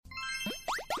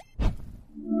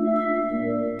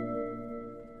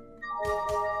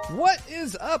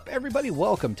is up, everybody?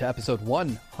 Welcome to episode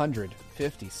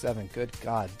 157. Good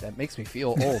God, that makes me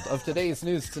feel old. Of today's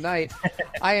news tonight,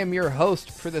 I am your host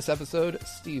for this episode,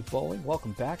 Steve Bowling.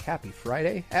 Welcome back. Happy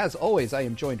Friday. As always, I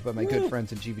am joined by my good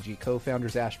friends and GVG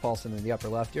co-founders, Ash Paulson in the upper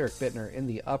left, Eric Bittner in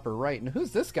the upper right. And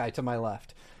who's this guy to my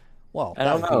left? Well, I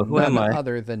don't know. Who am I?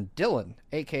 Other than Dylan,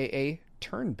 a.k.a.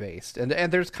 Turn-based. And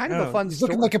there's kind of a fun He's story.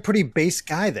 looking like a pretty base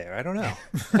guy there. I don't know.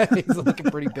 He's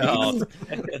looking pretty base. Oh.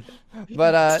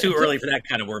 But it's too early for that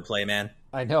kind of wordplay, man.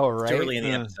 I know, right? It's too early in the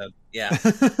episode. Yeah.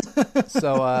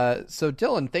 So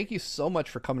Dylan, thank you so much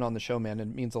for coming on the show, man.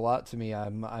 It means a lot to me.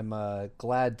 I'm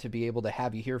glad to be able to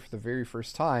have you here for the very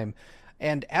first time.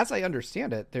 And as I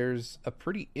understand it, there's a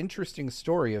pretty interesting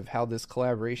story of how this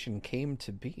collaboration came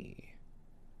to be.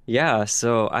 Yeah,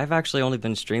 so I've actually only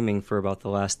been streaming for about the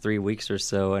last 3 weeks or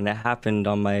so, and it happened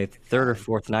on my third or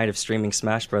fourth night of streaming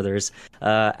Smash Brothers.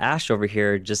 Ash over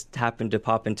here just happened to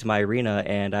pop into my arena,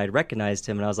 and I recognized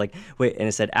him, and I was like, wait, and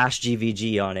it said Ash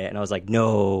GVG on it, and I was like,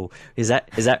 no, is that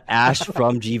Ash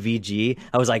from GVG?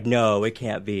 I was like, no, it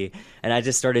can't be. And I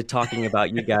just started talking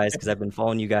about you guys, because I've been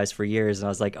following you guys for years, and I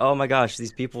was like, oh my gosh,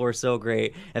 these people are so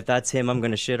great. If that's him, I'm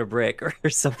going to shit a brick, or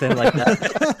something like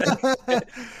that.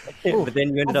 But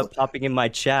then you ended up popping in my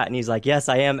chat, and he's like, yes,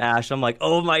 I am Ash. I'm like,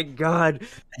 oh my God.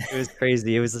 It was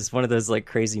crazy. It was just one of those like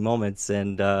crazy moments,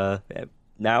 and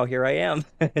now here I am.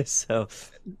 So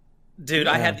dude,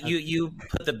 I had you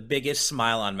put the biggest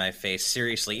smile on my face.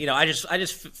 Seriously, I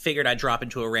just figured I'd drop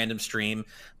into a random stream,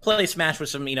 play Smash with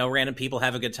some random people,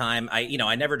 have a good time.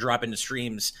 I never drop into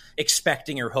streams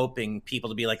expecting or hoping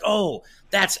people to be like, oh,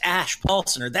 that's Ash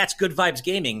Paulson or that's Good Vibes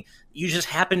Gaming. You just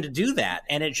happened to do that,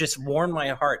 and it just warmed my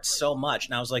heart so much.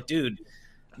 And I was like, dude,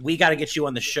 we got to get you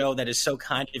on the show. That is so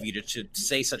kind of you to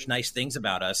say such nice things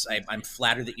about us. I'm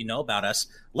flattered that you know about us.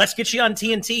 Let's get you on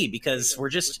TNT, because we're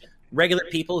just regular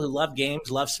people who love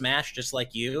games, love Smash, just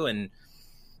like you. And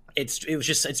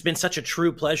it's been such a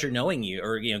true pleasure knowing you,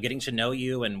 or getting to know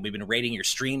you. And we've been rating your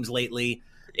streams lately.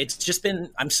 It's just been,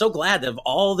 I'm so glad of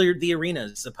all the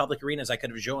arenas, the public arenas I could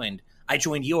have joined. I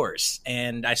joined yours,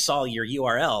 and I saw your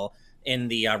URL in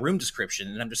the room description,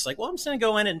 and I'm just like, well, I'm just gonna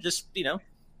go in and just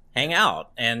hang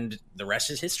out, and the rest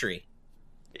is history.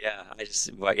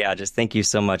 Yeah, just thank you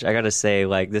so much. I gotta say,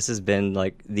 like, this has been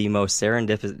like the most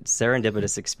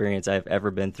serendipitous experience I've ever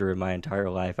been through in my entire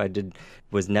life.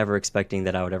 Was never expecting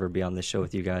that I would ever be on this show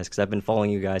with you guys, because I've been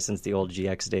following you guys since the old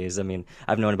GX days. I mean,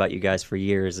 I've known about you guys for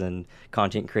years, and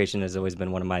content creation has always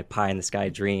been one of my pie in the sky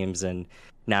dreams, and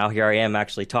now here I am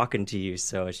actually talking to you.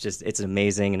 So it's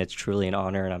amazing, and it's truly an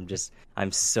honor, and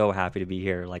I'm so happy to be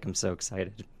here. Like, I'm so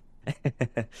excited.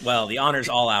 Well, the honor's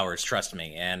all ours, trust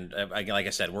me. And like I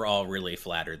said, we're all really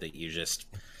flattered that you just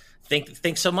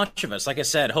think so much of us. Like I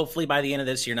said, hopefully by the end of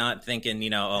this, you're not thinking,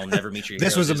 oh, never meet your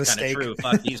heroes. This was a mistake. True.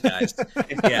 Fuck these guys.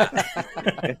 Yeah.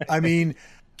 I mean,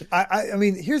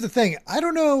 here's the thing. I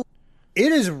don't know.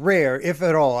 It is rare, if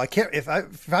at all. I can't. If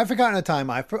I've forgotten a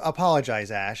time, I apologize,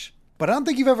 Ash. But I don't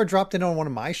think you've ever dropped in on one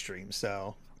of my streams,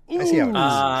 so. I see how it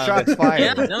is. Shots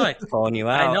fired. Yeah, no, calling you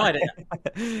out. I know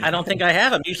I don't think I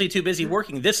have. I'm usually too busy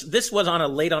working. This was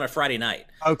late on a Friday night.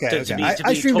 Okay.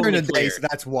 I stream during the day, so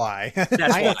that's why.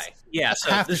 That's why. Yeah,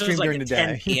 so have to this stream was like during at the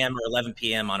 10 day. p.m. or 11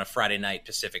 p.m. on a Friday night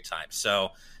Pacific time.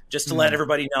 So just to let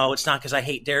everybody know, it's not because I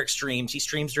hate Derek's streams. He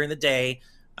streams during the day.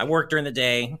 I work during the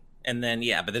day. And then,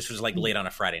 but this was like late on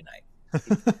a Friday night.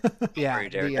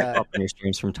 Yeah, Pop on your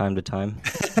streams from time to time.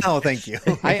 Oh, thank you.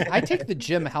 I take the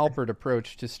Jim Halpert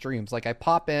approach to streams. Like, I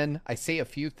pop in, I say a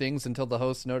few things until the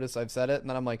hosts notice I've said it, and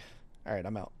then I'm like, all right,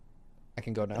 I'm out. I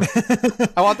can go now.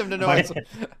 I want them to know.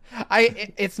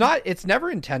 It's never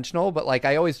intentional, but like,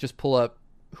 I always just pull up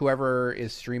whoever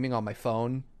is streaming on my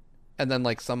phone, and then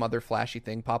like some other flashy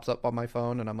thing pops up on my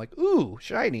phone, and I'm like, ooh,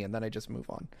 shiny, and then I just move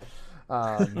on.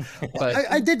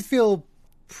 But I did feel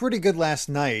pretty good last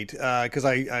night, because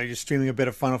I was streaming a bit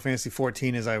of Final Fantasy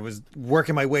XIV as I was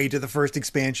working my way to the first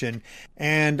expansion,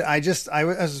 and I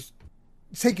was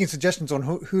taking suggestions on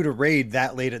who to raid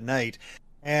that late at night,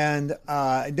 and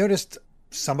I noticed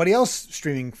somebody else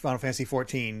streaming Final Fantasy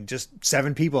XIV, just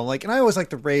 7 people. And I always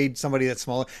like to raid somebody that's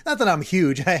smaller. Not that I'm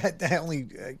huge. I only,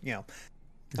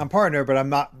 I'm partner, but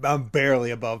I'm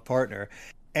barely above partner.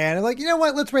 And I'm like, you know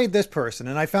what? Let's raid this person.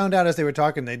 And I found out as they were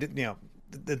talking, they did,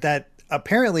 that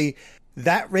apparently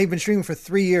that raid been streaming for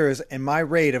 3 years, and my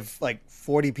raid of like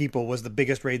 40 people was the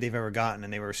biggest raid they've ever gotten,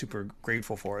 and they were super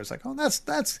grateful for it. It's like, oh,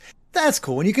 that's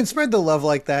cool. And you can spread the love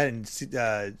like that, and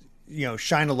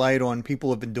shine a light on people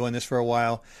who've been doing this for a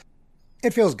while.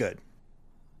 It feels good.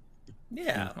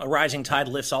 Yeah, a rising tide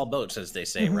lifts all boats, as they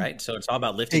say, right? So it's all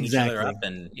about lifting each other up,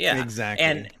 and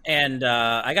exactly. And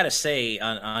I got to say,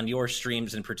 on your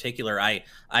streams in particular,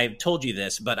 I've told you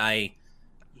this, but I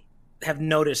have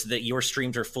noticed that your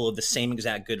streams are full of the same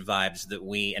exact good vibes that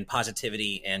we and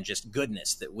positivity and just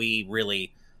goodness that we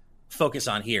really focus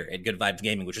on here at Good Vibes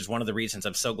Gaming, which is one of the reasons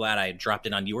I'm so glad I dropped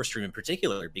in on your stream in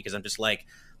particular, because I'm just like,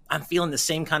 I'm feeling the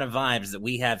same kind of vibes that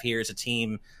we have here as a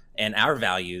team and our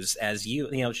values as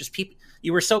you know, just people.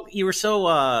 You were so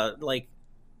like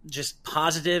just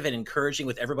positive and encouraging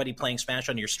with everybody playing Smash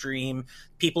on your stream.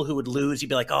 People who would lose, you'd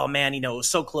be like, "Oh man, you know, it was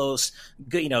so close.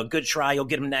 Good, you know, good try. You'll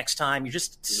get them next time." You're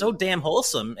just so damn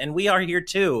wholesome, and we are here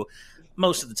too.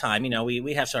 Most of the time, you know,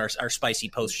 we have our spicy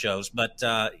post shows, but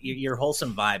your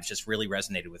wholesome vibes just really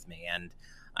resonated with me, and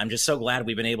I'm just so glad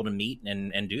we've been able to meet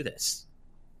and do this.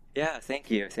 Yeah, thank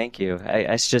you.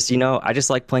 It's just, you know, I just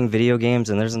like playing video games,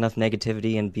 and there's enough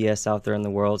negativity and BS out there in the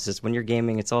world. It's just when you're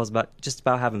gaming, it's always about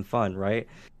having fun, right?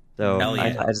 So Hell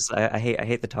yeah. I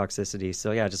hate the toxicity.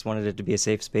 So yeah, I just wanted it to be a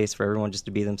safe space for everyone just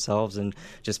to be themselves and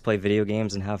just play video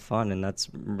games and have fun, and that's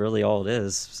really all it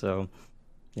is. So,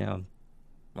 yeah.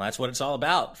 Well, that's what it's all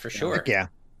about, for sure. Yeah.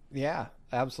 Yeah,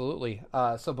 absolutely.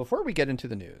 So before we get into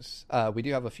the news, we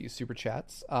do have a few super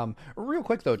chats. Real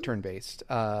quick though, turn-based.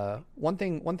 One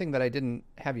thing that I didn't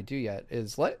have you do yet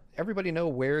is let everybody know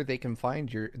where they can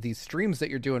find these streams that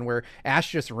you're doing, where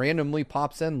Ash just randomly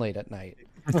pops in late at night.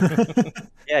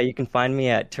 Yeah, you can find me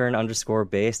at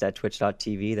turn_based at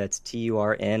twitch.tv. That's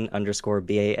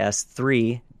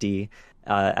TURN_BAS3D.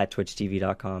 At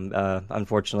twitchtv.com.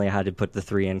 Unfortunately, I had to put the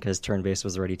 3 in because turn-based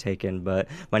was already taken, but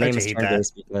my name is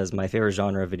turn-based because my favorite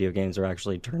genre of video games are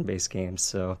actually turn-based games,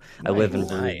 so I live and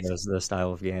breathe those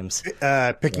style of games.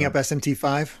 Picking up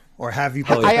SMT5? Or have you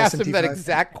I asked him that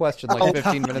exact question like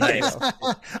 15 minutes ago.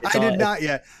 I did not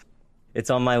yet. It's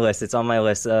on my list.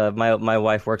 My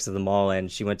wife works at the mall,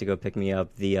 and she went to go pick me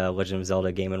up the Legend of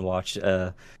Zelda Game & Watch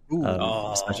special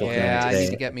thing today. I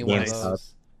need to get me one of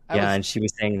those. And she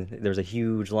was saying there's a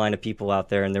huge line of people out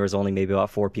there, and there was only maybe about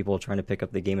 4 people trying to pick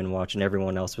up the Game & Watch, and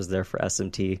everyone else was there for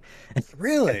SMT.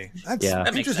 Really? That's Yeah.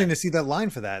 interesting to see that line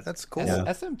for that. That's cool. Yeah.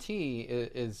 SMT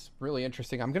is really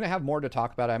interesting. I'm going to have more to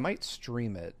talk about. I might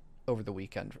stream it over the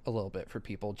weekend a little bit for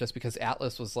people, just because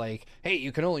Atlas was like, hey,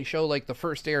 you can only show like the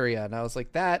first area, and I was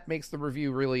like, that makes the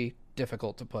review really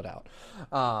difficult to put out.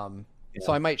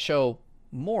 So I might show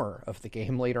more of the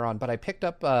game later on, but I picked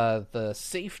up the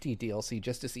safety DLC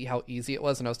just to see how easy it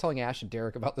was, and I was telling Ash and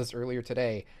Derek about this earlier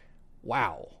today.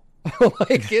 Wow.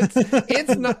 Like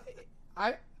it's not,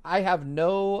 I have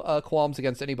no qualms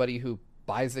against anybody who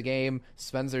buys the game,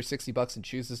 spends their $60 and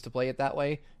chooses to play it that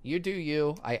way. You do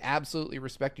you. I absolutely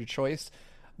respect your choice,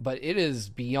 but it is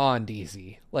beyond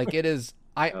easy. Like it is,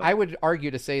 I would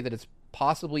argue to say that it's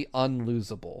possibly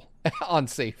unlosable on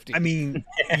safety. I mean,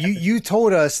 you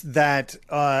told us that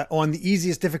on the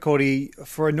easiest difficulty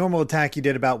for a normal attack, you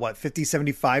did about what, 50,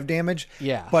 75 damage?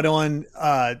 Yeah. But on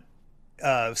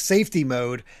safety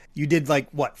mode, you did like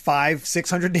what, 500,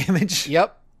 600 damage?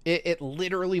 Yep. It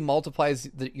literally multiplies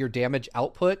your damage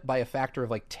output by a factor of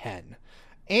like 10.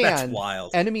 And that's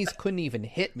wild. Enemies couldn't even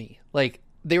hit me. Like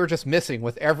they were just missing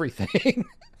with everything.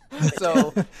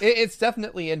 So it's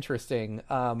definitely interesting.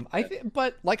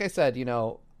 But like I said, you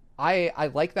know, I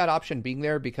like that option being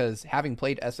there, because having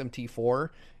played SMT4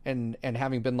 and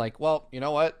having been like, well, you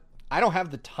know what? I don't have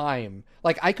the time.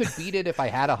 Like I could beat it if I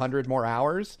had 100 more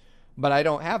hours, but I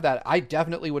don't have that. I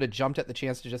definitely would have jumped at the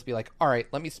chance to just be like, all right,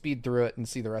 let me speed through it and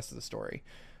see the rest of the story.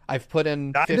 I've put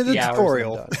in 50 hours.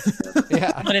 Tutorial.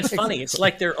 Yeah. But it's funny. It's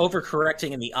like they're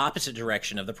overcorrecting in the opposite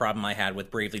direction of the problem I had with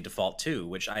Bravely Default 2,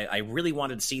 which I really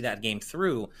wanted to see that game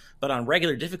through, but on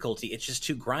regular difficulty, it's just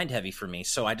too grind heavy for me.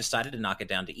 So I decided to knock it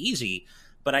down to easy,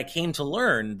 but I came to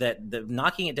learn that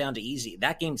knocking it down to easy,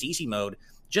 that game's easy mode,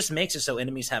 just makes it so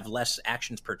enemies have less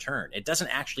actions per turn. It doesn't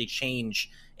actually change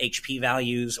HP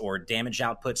values or damage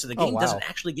output, so the game doesn't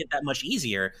actually get that much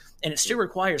easier, and it still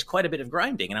requires quite a bit of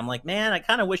grinding. And I'm like, man, I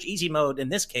kind of wish easy mode in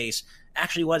this case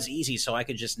actually was easy, so I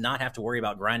could just not have to worry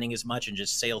about grinding as much and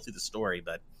just sail through the story.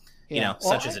 But you know,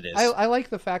 such as it is. I like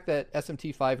the fact that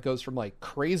SMT5 goes from like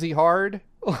crazy hard,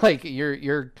 like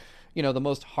you're you know, the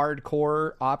most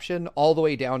hardcore option, all the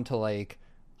way down to like,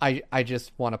 I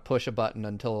just want to push a button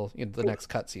until the next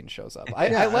cutscene shows up.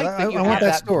 I like that you have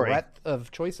that breadth of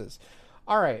choices.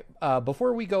 All right,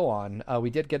 before we go on,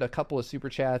 we did get a couple of super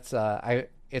chats.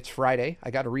 It's Friday. I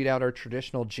got to read out our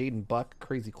traditional Jaden Buck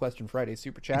Crazy Question Friday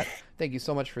super chat. Thank you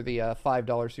so much for the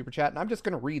 $5 super chat. And I'm just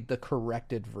going to read the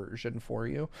corrected version for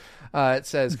you. It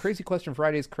says, Crazy Question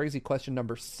Fridays, crazy question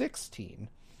number 16.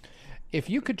 If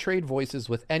you could trade voices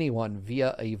with anyone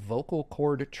via a vocal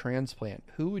cord transplant,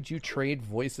 who would you trade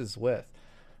voices with?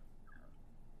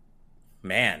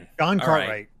 Man. John All Cartwright.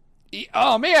 right.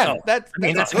 Oh man, Oh, that's I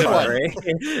mean, a good one. Right?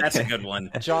 That's a good one.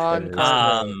 John That is.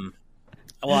 Cartwright.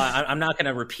 Well, I'm not going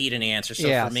to repeat any answer. So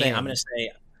Yeah, for me, same. I'm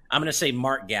going to say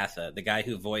Mark Gatha, the guy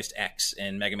who voiced X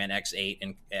in Mega Man X8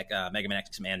 and Mega Man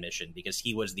X Man Mission, because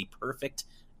he was the perfect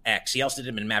X. He also did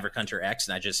him in Maverick Hunter X,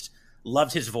 and I just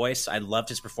loved his voice. I loved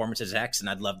his performance as X, and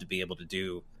I'd love to be able to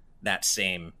do that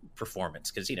same performance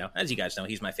because, as you guys know,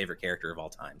 he's my favorite character of all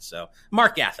time. So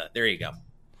Mark Gatha, there you go.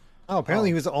 Oh, apparently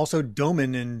he was also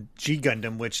Doman in G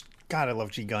Gundam, which, God, I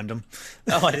love G Gundam.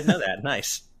 Oh, I didn't know that.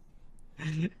 Nice.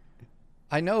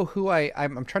 I know who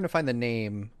I'm trying to find the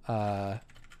name of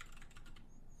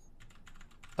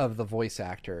the voice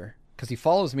actor because he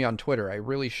follows me on Twitter. I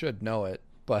really should know it,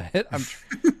 but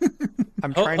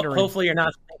I'm trying to. Hopefully, you're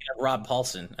not thinking of Rob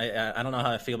Paulson. I don't know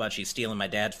how I feel about you stealing my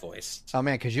dad's voice. Oh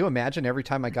man, could you imagine every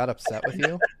time I got upset with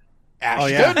you? Oh,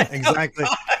 yeah, exactly.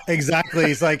 Exactly.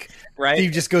 He's like, Right?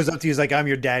 Steve just goes up to you, he's like, I'm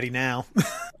your daddy now.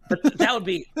 But that would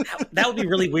be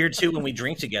really weird too when we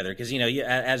drink together because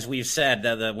as we've said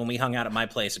when we hung out at my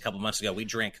place a couple months ago we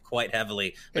drank quite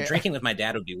heavily, but drinking with my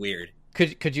dad would be weird.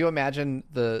 Could you imagine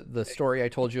the story I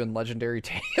told you in Legendary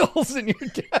Tales and your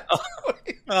dad?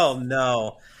 Oh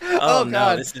no! Oh, No!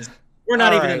 God. We're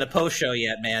not All even right. in the post show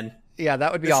yet, man. Yeah,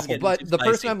 that would be This is awful. getting But too the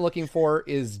person spicy. I'm looking for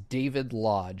is David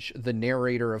Lodge, the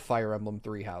narrator of Fire Emblem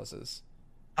Three Houses.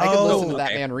 I could Oh, listen to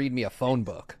that okay. man read me a phone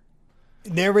book.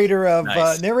 Narrator of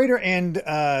Nice. narrator and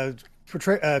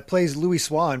plays Louis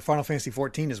Swa in Final Fantasy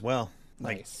 14 as well.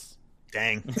 Like, Nice.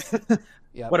 dang.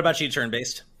 Yeah. What about you,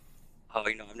 turn-based? Oh,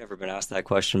 I've never been asked that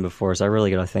question before, so I really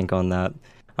got to think on that.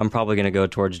 I'm probably going to go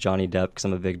towards Johnny Depp because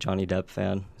I'm a big Johnny Depp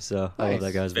fan. So I love Nice.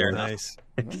 that guy's Fair voice.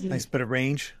 enough. Nice bit of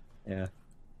range. Yeah.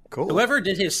 Cool. Whoever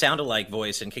did his sound-alike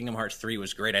voice in Kingdom Hearts 3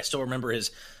 was great. I still remember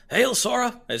his "Hail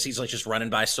Sora" as he's like just running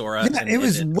by Sora. Yeah, it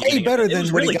was and way giving better it than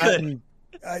was what really he got good. in.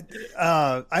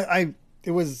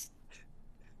 It was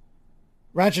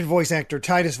Ratchet voice actor,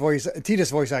 Titus voice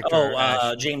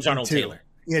actor. James Arnold two. Taylor.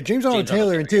 Yeah, James Arnold James Arnold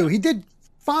Taylor in Taylor, 2. He did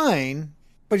fine,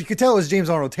 but you could tell it was James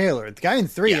Arnold Taylor. The guy in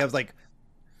 3, Yeah. I was like,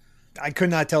 I could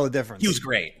not tell the difference. He was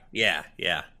great. Yeah.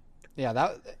 Yeah,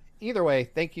 either way,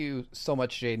 thank you so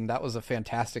much, Jaden. That was a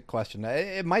fantastic question.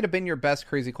 It might have been your best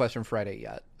Crazy Question Friday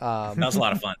yet. That was a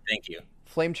lot of fun. Thank you.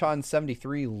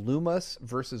 FlameChan73, Lumas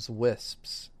versus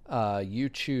Wisps. You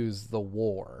choose the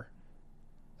war.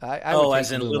 I would take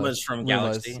as in Lumas from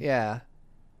Galaxy? Yeah.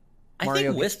 I Mario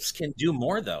think Ga- Wisps can do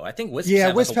more, though. I think Wisps Yeah,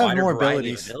 have Wisps like a have wider more variety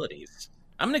abilities. of abilities.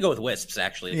 I'm going to go with Wisps,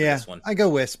 actually, for Yeah, this one. I go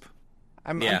Wisp.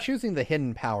 I'm Yeah. choosing the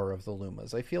hidden power of the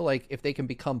Lumas. I feel like if they can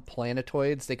become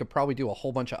planetoids, they could probably do a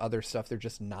whole bunch of other stuff they're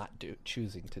just not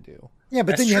choosing to do. Yeah,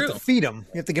 but That's then you have true. to feed them.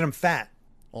 You have to get them fat.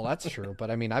 Well, that's true,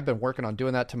 but I mean, I've been working on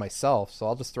doing that to myself, so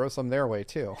I'll just throw some their way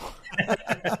too.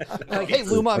 Like, hey,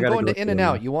 Luma, I'm I gotta going go to In with and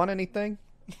Luma. Out. You want anything?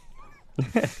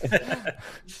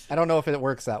 I don't know if it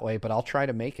works that way, but I'll try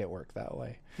to make it work that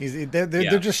way.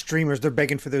 They're just streamers. They're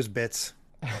begging for those bits.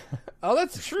 Oh,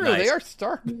 that's true. Nice. They are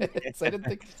star bits. I didn't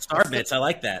think. Star bits, I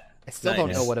like that. I still don't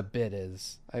Nice. know what a bit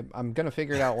is. I'm gonna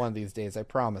figure it out one of these days. I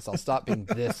promise. I'll stop being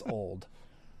this old.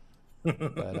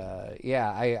 But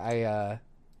yeah,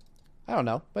 I don't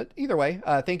know. But either way,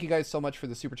 thank you guys so much for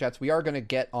the super chats. We are gonna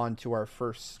get on to our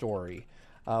first story,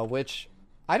 which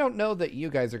I don't know that you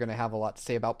guys are gonna have a lot to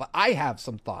say about, but I have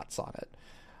some thoughts on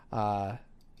it.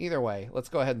 Either way, let's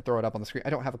go ahead and throw it up on the screen. I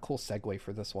don't have a cool segue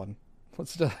for this one.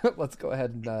 Let's go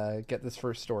ahead and get this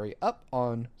first story up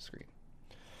on screen.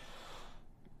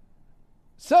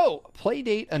 So,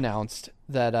 Playdate announced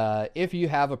that if you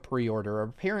have a pre-order,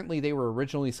 apparently they were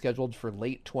originally scheduled for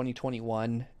late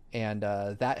 2021, and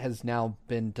that has now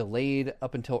been delayed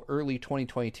up until early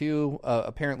 2022.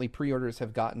 Apparently, pre-orders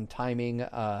have gotten timing.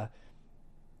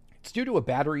 It's due to a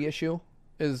battery issue,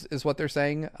 is what they're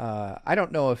saying. I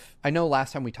don't know if... I know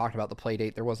last time we talked about the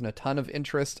Playdate, there wasn't a ton of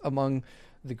interest among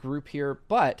the group here,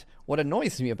 but what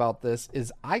annoys me about this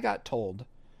is I got told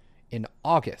in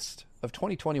August of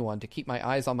 2021 to keep my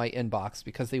eyes on my inbox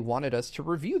because they wanted us to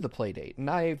review the Playdate, and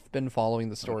I've been following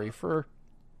the story for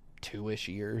 2-ish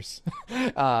years.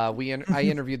 I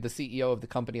interviewed the CEO of the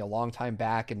company a long time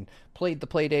back and played the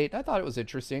Playdate. I thought it was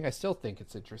interesting. I still think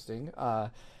it's interesting.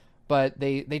 But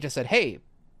they just said, hey,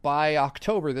 by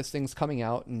October, this thing's coming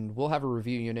out, and we'll have a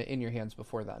review unit in your hands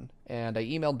before then. And I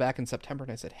emailed back in September,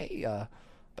 and I said, hey,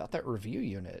 about that review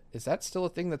unit, is that still a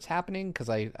thing that's happening? Because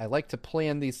I like to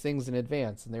plan these things in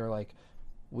advance. And they were like,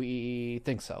 we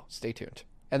think so. Stay tuned.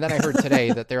 And then I heard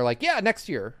today that they're like, yeah, next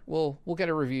year. We'll get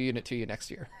a review unit to you next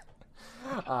year.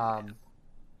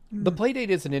 The Playdate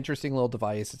is an interesting little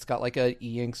device. It's got like a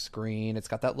e-ink screen. It's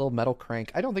got that little metal crank.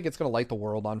 I don't think it's going to light the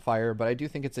world on fire, but I do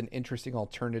think it's an interesting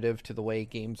alternative to the way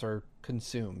games are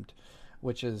consumed,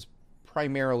 which is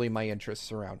primarily my interest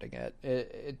surrounding it.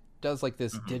 It does like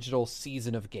this digital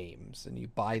season of games, and you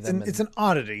buy them. It's an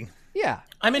oddity. Yeah.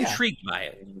 I'm intrigued by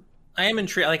it. I am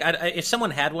intrigued. Like, if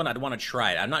someone had one, I'd want to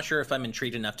try it. I'm not sure if I'm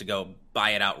intrigued enough to go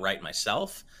buy it outright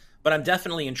myself. But I'm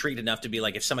definitely intrigued enough to be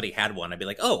like, if somebody had one, I'd be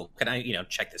like, oh, can I,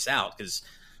 check this out? Because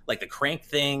like the crank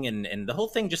thing and the whole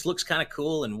thing just looks kind of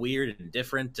cool and weird and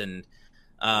different. And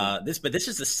this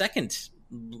is the second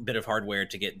bit of hardware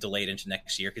to get delayed into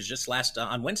next year. Because just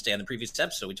on Wednesday on the previous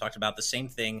episode, we talked about the same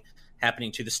thing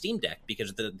happening to the Steam Deck because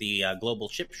of the global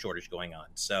chip shortage going on.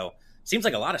 So it seems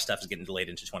like a lot of stuff is getting delayed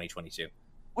into 2022.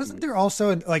 Wasn't there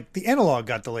also like the Analog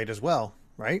got delayed as well,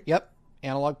 right? Yep.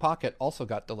 Analog Pocket also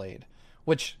got delayed.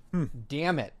 Which,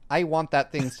 damn it, I want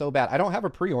that thing so bad. I don't have a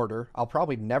pre-order. I'll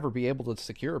probably never be able to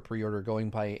secure a pre-order going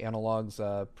by Analog's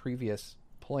previous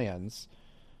plans.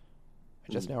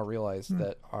 I just now realized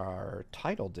that our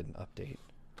title didn't update.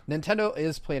 Nintendo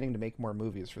is planning to make more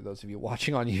movies for those of you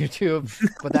watching on YouTube,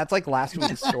 but that's like last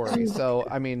week's story. So,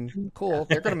 I mean, cool.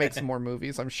 They're going to make some more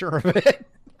movies, I'm sure of it.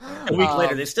 A week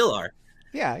later, they still are.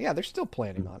 Yeah, they're still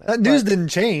planning on it. That news didn't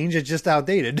change. It's just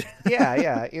outdated.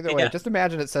 Yeah. Either way, just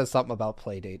imagine it says something about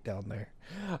Playdate down there.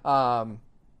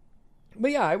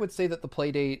 But yeah, I would say that the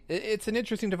Playdate, it's an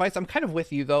interesting device. I'm kind of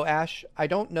with you though, Ash. I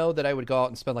don't know that I would go out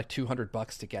and spend like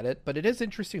 $200 to get it, but it is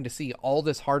interesting to see all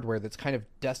this hardware that's kind of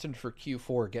destined for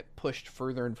Q4 get pushed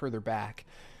further and further back,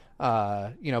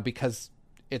 because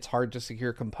it's hard to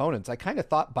secure components. I kind of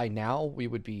thought by now we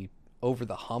would be over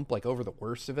the hump, like over the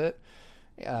worst of it.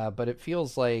 But it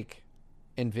feels like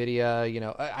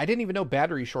NVIDIA, I didn't even know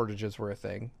battery shortages were a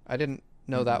thing. I didn't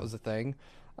know that was a thing.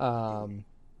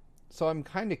 So I'm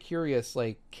kind of curious,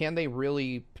 like, can they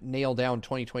really nail down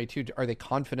 2022? Are they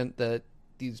confident that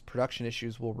these production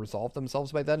issues will resolve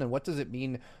themselves by then? And what does it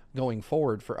mean going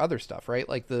forward for other stuff, right?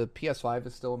 Like the PS5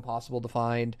 is still impossible to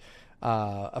find.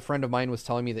 A friend of mine was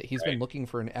telling me that he's been looking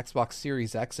for an Xbox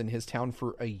Series X in his town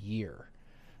for a year.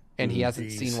 And he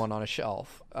hasn't seen one on a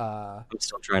shelf. I'm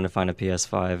still trying to find a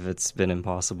PS5. It's been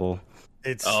impossible.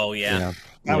 That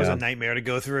was a nightmare to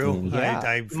go through. Yeah.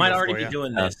 I you might already be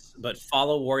doing this, but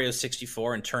follow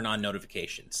Wario64 and turn on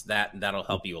notifications. That'll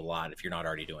help you a lot if you're not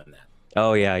already doing that.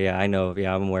 Oh yeah, I know.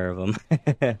 Yeah, I'm aware of them.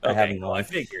 I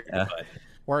figured. But...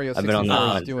 Wario64 I've been on the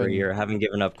hunt for a year. I haven't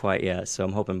given up quite yet, so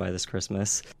I'm hoping by this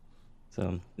Christmas.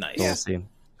 So nice. We'll see.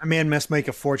 A man must make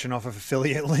a fortune off of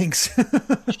affiliate links.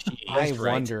 Jeez, I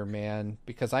wonder, man,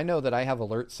 because I know that I have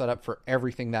alerts set up for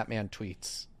everything that man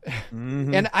tweets.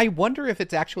 And I wonder if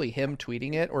it's actually him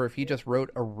tweeting it or if he just wrote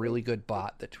a really good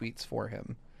bot that tweets for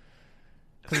him.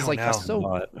 Because it's like he's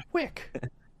so quick.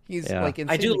 He's like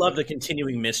I do love the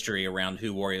continuing mystery around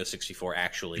who Wario64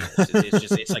 actually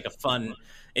is. It's like a fun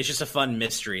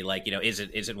mystery. Like, is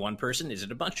it one person? Is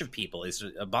it a bunch of people? Is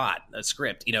it a bot, a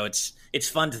script? It's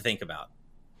fun to think about.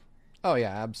 Oh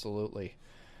yeah, absolutely.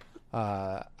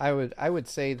 I would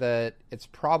say that it's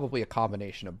probably a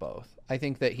combination of both. I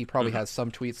think that he probably has some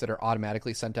tweets that are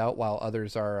automatically sent out while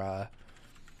others are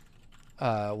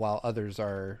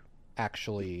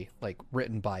actually like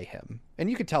written by him. And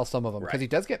you could tell some of them because he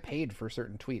does get paid for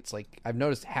certain tweets. Like I've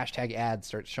noticed hashtag ads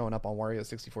start showing up on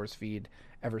Wario64's feed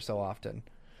ever so often.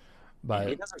 But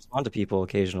he does respond to people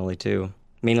occasionally too.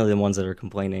 Mainly the ones that are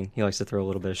complaining. He likes to throw a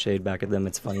little bit of shade back at them.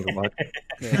 It's funny to watch.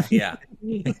 Yeah.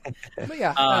 But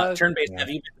yeah. Turn-based, have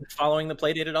you been following the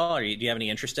Playdate at all? Or do you have any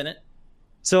interest in it?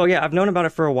 So yeah, I've known about it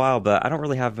for a while, but I don't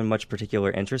really have much particular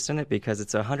interest in it because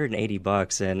it's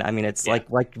 $180, and I mean it's like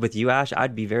with you, Ash.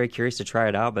 I'd be very curious to try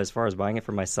it out, but as far as buying it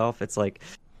for myself, it's like,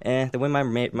 the way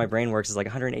my brain works is like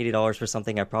 $180 for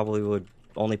something I probably would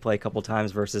only play a couple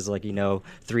times versus like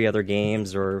 3 other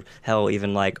games or hell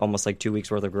even like almost like 2 weeks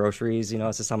worth of groceries.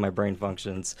 It's just how my brain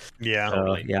functions. Yeah,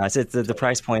 it's the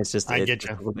price point is just a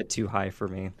little bit too high for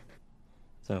me.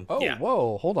 So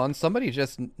whoa, hold on, somebody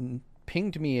just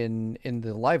pinged me in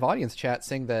the live audience chat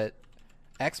saying that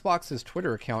Xbox's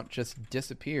Twitter account just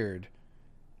disappeared,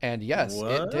 and yes,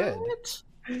 it did.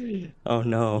 Oh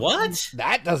no! What?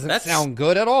 That doesn't sound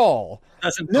good at all.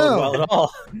 Doesn't go well at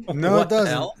all. No, it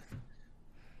doesn't.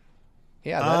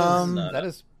 Yeah, that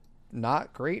is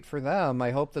not great for them.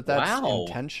 I hope that's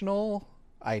intentional.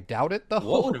 I doubt it though.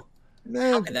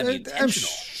 How could that be intentional? I'm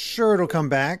sure it'll come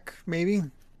back, maybe.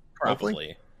 Probably.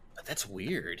 Hopefully. But that's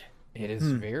weird. It is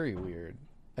very weird.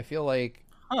 I feel like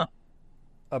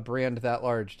a brand that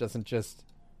large doesn't just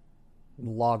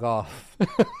log off.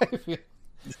 It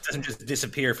doesn't just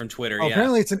disappear from Twitter.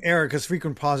 Apparently it's an error because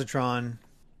Frequent Positron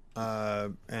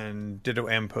and Ditto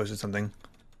M posted something.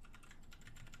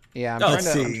 Yeah, I'm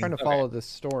trying to follow this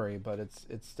story, but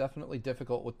it's definitely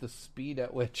difficult with the speed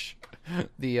at which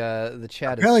the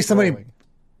chat Apparently is scrolling. somebody.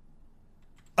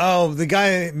 Oh, the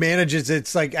guy manages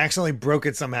it's like accidentally broke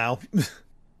it somehow.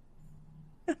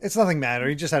 It's nothing matter.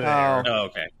 He just had an error. Oh,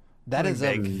 okay. That is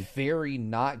a Big. very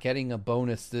not getting a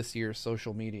bonus this year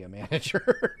social media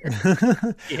manager.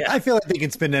 Yeah. I feel like they can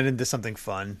spin that into something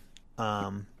fun.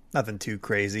 Nothing too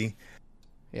crazy.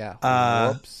 Yeah.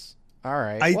 Uh, Whoops. All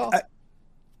right. I, Well, I,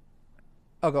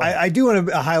 go ahead. I do want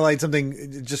to highlight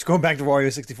something. Just going back to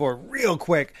Wario 64 real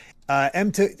quick.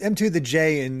 M2 the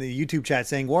J in the YouTube chat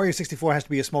saying Wario 64 has to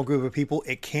be a small group of people.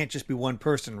 It can't just be one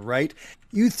person, right?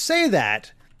 You say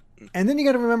that, and then you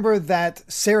got to remember that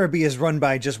Cerebi is run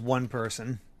by just one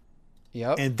person,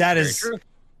 Yep. and that Very is, true.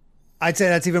 I'd say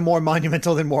that's even more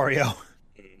monumental than Wario.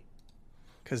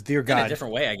 Because dear In a God,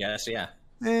 different way, I guess. Yeah.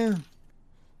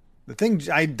 The thing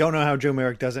I don't know how Joe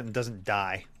Merrick does it and doesn't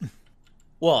die.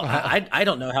 Well, I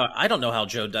don't know how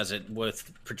Joe does it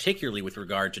particularly with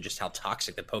regard to just how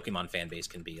toxic the Pokemon fan base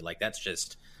can be. Like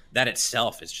that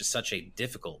itself is just such a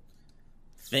difficult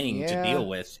thing to deal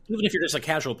with, even if you're just a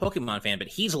casual Pokemon fan. But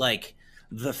he's like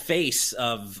the face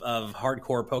of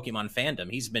hardcore Pokemon fandom.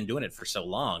 He's been doing it for so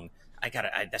long.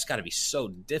 That's got to be so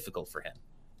difficult for him.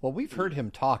 Well, we've heard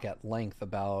him talk at length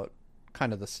about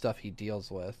kind of the stuff he deals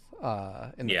with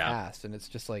in the past, and it's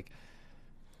just like,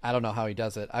 I don't know how he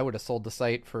does it. I would have sold the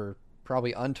site for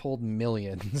probably untold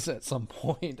millions at some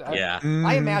point.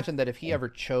 I imagine that if he ever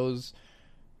chose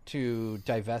to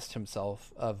divest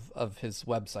himself of his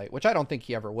website, which I don't think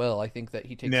he ever will. I think that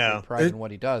he takes great pride in what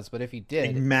he does. But if he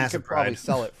did, he could probably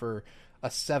sell it for a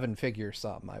 7-figure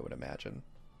sum, I would imagine.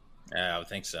 I would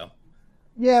think so.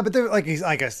 Yeah, but like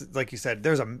you said,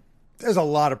 there's a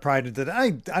lot of pride in that.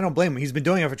 I don't blame him. He's been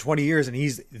doing it for 20 years, and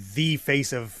he's the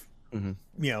face of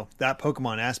that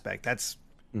Pokemon aspect. That's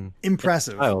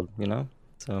impressive. Wild,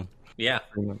 So yeah.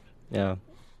 Yeah.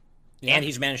 And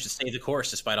he's managed to stay the course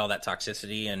despite all that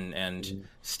toxicity and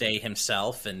stay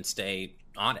himself and stay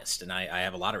honest. And I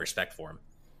have a lot of respect for him.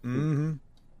 Mm-hmm.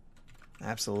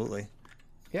 Absolutely.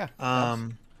 Yeah.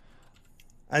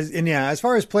 As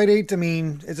far as Playdate, I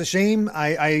mean, it's a shame.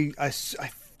 I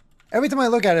every time I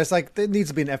look at it, it's like there needs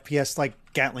to be an FPS like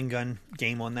Gatling gun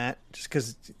game on that, just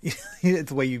because it's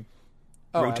the way you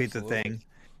rotate the thing.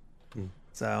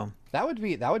 So that would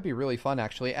be really fun,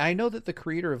 actually. I know that the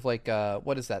creator of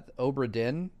what is that? Obra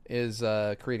Dinn is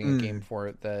creating a game for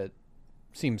it that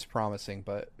seems promising,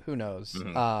 but who knows?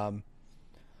 All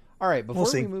right,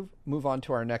 before we move on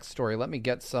to our next story, let me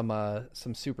get some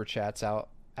super chats out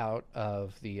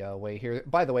of the way here.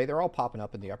 By the way, they're all popping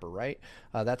up in the upper right.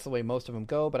 That's the way most of them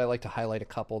go, but I like to highlight a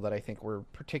couple that I think were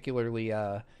particularly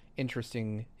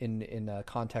interesting in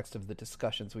context of the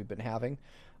discussions we've been having.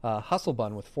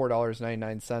 Hustlebun with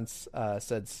 $4.99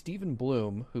 said Stephen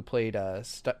Bloom, who played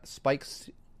Spike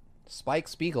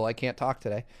Spiegel, I can't talk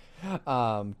today,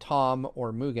 Tom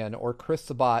or Mugen, or Chris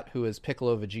Sabat, who is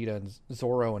Piccolo, Vegeta, and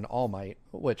Zoro and All Might,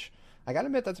 which I gotta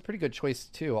admit that's a pretty good choice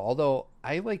too. Although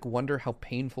I wonder how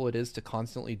painful it is to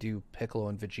constantly do Piccolo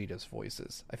and Vegeta's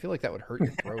voices. I feel like that would hurt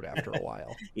your throat after a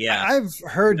while. Yeah, I've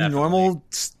heard definitely.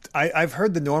 I've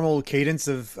heard the normal cadence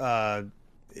of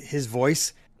his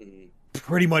voice,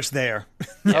 pretty much there.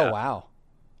 Oh wow,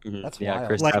 that's wild.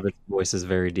 Chris Abbott's voice is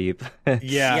very deep.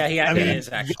 Yeah, I mean, it is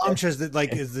actually. Yamcha's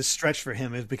that is the stretch for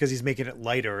him is because he's making it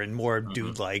lighter and more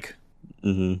dude-like.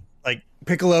 Mm-hmm. Like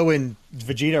Piccolo and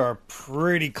Vegeta are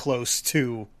pretty close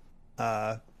to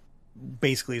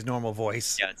basically his normal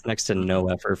voice. Yeah, it's next to no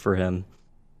effort for him.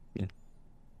 Yeah.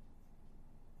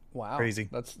 Wow, Crazy.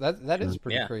 That is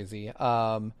pretty crazy.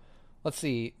 Let's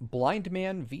see. Blind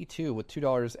Man V2 with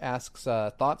 $2 asks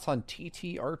thoughts on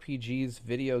TTRPGs,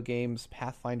 video games,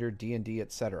 Pathfinder, D&D,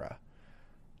 etc.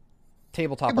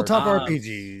 Tabletop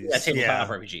RPGs. Yeah, tabletop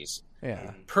RPGs.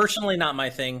 Yeah. Personally, not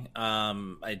my thing.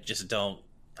 I just don't.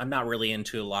 I'm not really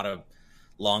into a lot of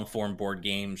long form board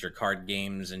games or card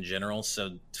games in general.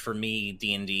 So for me,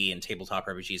 D&D and tabletop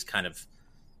RPGs kind of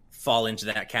fall into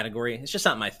that category. It's just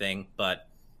not my thing. But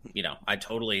I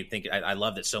totally think I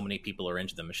love that so many people are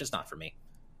into them. It's just not for me.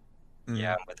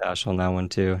 Yeah, I'm with Ash on that one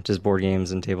too. Just board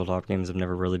games and tabletop games have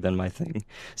never really been my thing.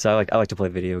 So I like to play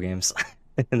video games,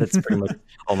 and that's pretty much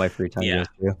all my free time goes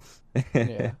to.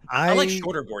 Yeah. I like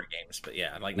shorter board games, but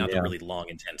not the really long,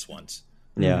 intense ones.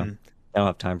 Yeah, I don't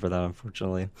have time for that,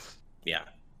 unfortunately. Yeah.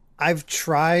 I've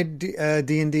tried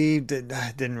D&D,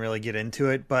 didn't really get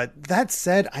into it, but that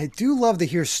said, I do love to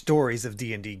hear stories of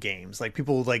D&D games, like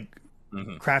people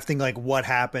crafting what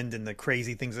happened and the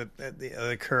crazy things that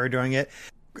occur during it.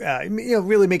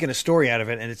 Really making a story out of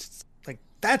it, and it's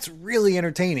that's really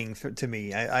entertaining to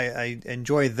me. I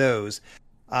enjoy those,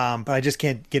 but I just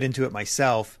can't get into it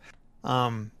myself.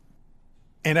 And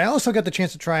I also got the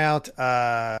chance to try out.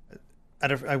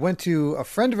 I went to a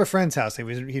friend of a friend's house. He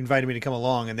invited me to come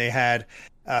along, and they had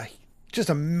just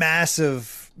a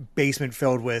massive basement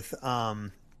filled with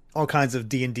all kinds of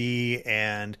D&D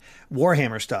and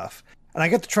Warhammer stuff. And I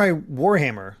got to try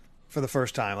Warhammer for the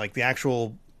first time, like the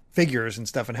actual figures and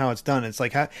stuff and how it's done. It's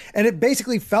like and it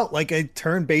basically felt like a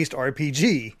turn-based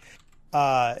RPG.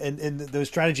 And those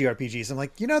strategy RPGs. I'm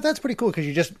like, that's pretty cool because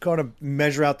you just kind of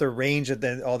measure out their range of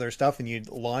all their stuff and you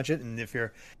launch it. And if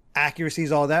your accuracy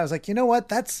is all that, I was like, you know what?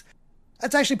 That's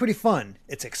actually pretty fun.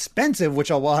 It's expensive,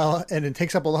 and it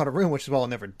takes up a lot of room, which is why I'll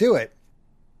never do it.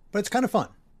 But it's kind of fun.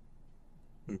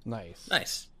 Nice.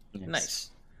 Nice. Nice.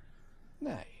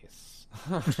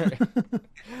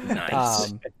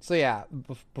 So yeah,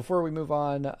 before we move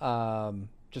on,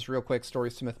 just real quick,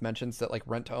 Story Smith mentions that like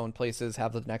rent-to-own places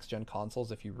have the next-gen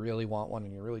consoles if you really want one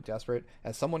and you're really desperate.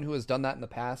 As someone who has done that in the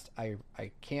past, I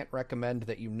can't recommend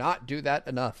that you not do that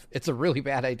enough. It's a really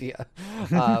bad idea.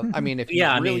 I mean, if you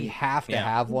have to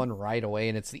have one right away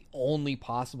and it's the only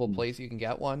possible place you can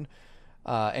get one,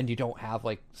 and you don't have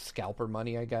like scalper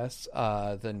money, I guess,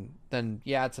 then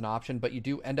yeah, it's an option. But you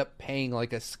do end up paying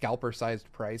like a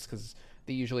scalper-sized price because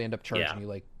they usually end up charging you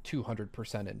like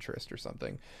 200% interest or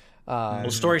something. Well,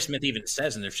 Story Smith even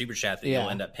says in their super chat that you'll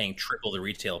end up paying triple the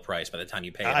retail price by the time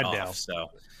you pay it off.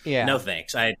 So, no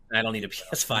thanks. I don't need a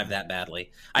PS5 that badly.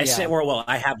 I say, well,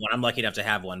 I have one. I'm lucky enough to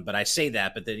have one, but I say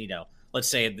that. But then let's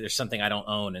say there's something I don't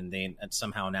own, and they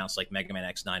somehow announce like Mega Man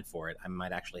X9 for it. I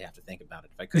might actually have to think about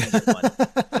it if I couldn't get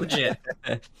one. Legit.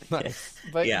 Nice.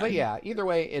 But yeah, either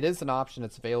way, it is an option.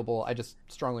 It's available. I just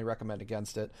strongly recommend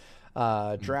against it.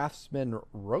 Draftsman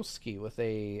Roski with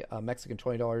a Mexican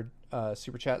 $20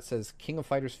 super chat says King of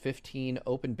Fighters 15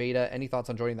 open beta. Any thoughts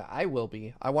on joining that? I will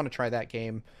be. I want to try that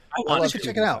game. I want to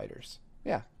check it out. Fighters.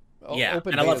 Yeah.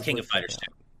 Open and I love King of Fighters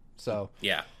too. So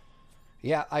yeah,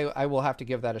 I will have to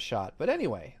give that a shot. But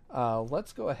anyway,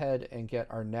 let's go ahead and get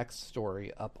our next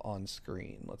story up on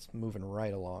screen. Let's moving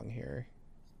right along here.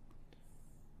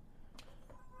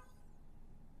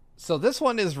 So this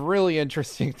one is really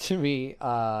interesting to me.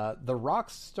 The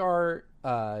Rockstar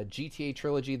GTA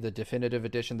trilogy, the definitive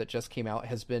edition that just came out,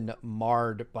 has been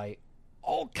marred by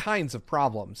all kinds of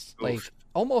problems. Oof. Like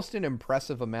almost an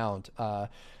impressive amount.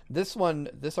 This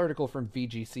article from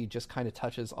VGC just kind of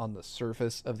touches on the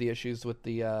surface of the issues with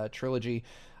the trilogy.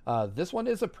 This one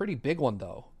is a pretty big one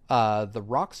though. The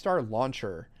Rockstar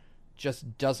launcher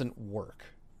just doesn't work.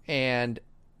 And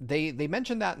They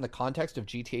mentioned that in the context of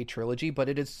GTA Trilogy, but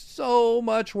it is so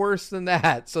much worse than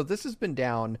that. So this has been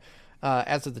down,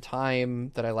 as of the time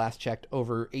that I last checked,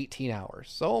 over 18 hours.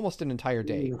 So almost an entire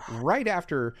day, right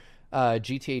after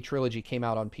GTA Trilogy came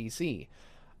out on PC.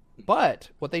 But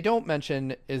what they don't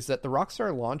mention is that the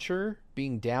Rockstar launcher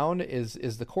being down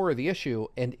is the core of the issue,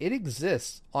 and it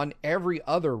exists on every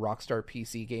other Rockstar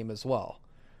PC game as well.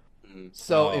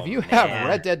 So if you have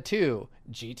Red Dead 2,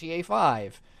 GTA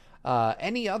 5...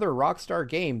 any other Rockstar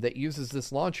game that uses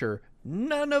this launcher,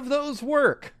 none of those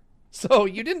work. So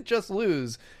you didn't just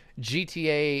lose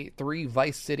GTA 3,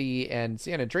 Vice City, and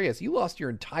San Andreas. You lost your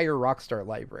entire Rockstar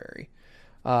library.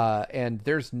 And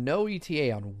there's no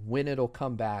ETA on when it'll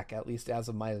come back, at least as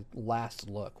of my last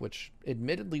look, which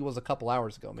admittedly was a couple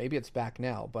hours ago. Maybe it's back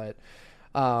now, but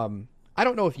I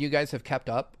don't know if you guys have kept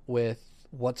up with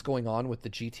what's going on with the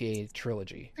GTA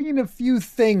trilogy. I've seen a few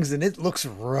things and it looks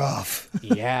rough.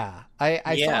 Yeah.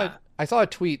 I saw a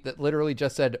tweet that literally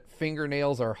just said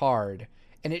fingernails are hard,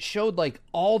 and it showed like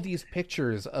all these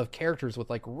pictures of characters with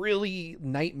like really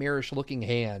nightmarish looking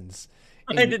hands.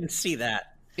 And I didn't see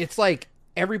that. It's like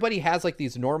everybody has like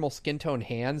these normal skin tone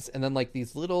hands and then like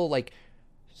these little like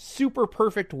super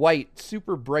perfect white,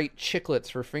 super bright chiclets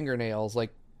for fingernails, like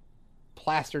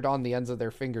plastered on the ends of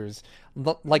their fingers,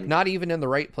 like not even in the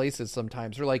right places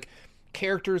sometimes. Or like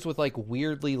characters with like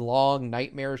weirdly long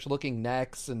nightmarish looking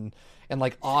necks and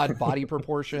like odd body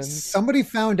proportions. Somebody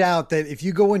found out that if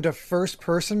you go into first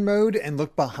person mode and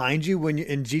look behind you when you're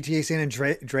in GTA San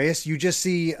Andreas, you just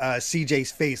see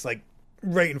CJ's face like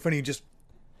right in front of you, just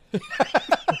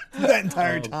that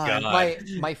entire time. God.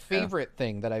 My favorite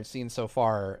thing that I've seen so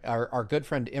far, our good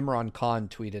friend Imran Khan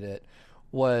tweeted it,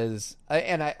 was,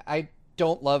 and I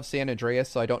don't love San Andreas,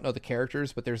 so I don't know the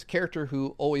characters, but there's a character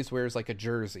who always wears like a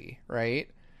jersey, right?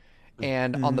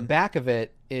 And on the back of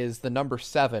it is the number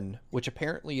 7, which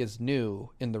apparently is new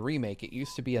in the remake. It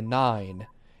used to be a 9.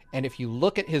 And if you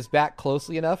look at his back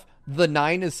closely enough, the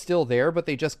 9 is still there, but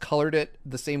they just colored it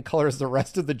the same color as the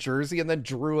rest of the jersey and then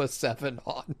drew a 7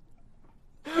 on.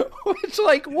 Which,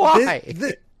 like, why?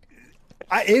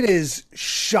 It is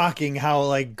shocking how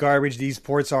like garbage these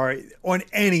ports are on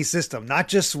any system, not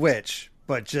just Switch,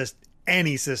 but just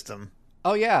any system.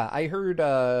 Oh yeah, I heard.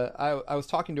 I was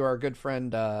talking to our good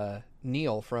friend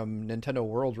Neil from Nintendo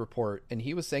World Report, and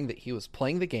he was saying that he was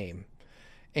playing the game,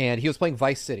 and he was playing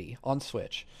Vice City on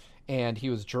Switch, and he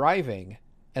was driving,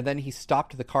 and then he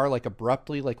stopped the car like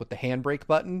abruptly, like with the handbrake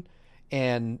button,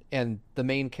 and the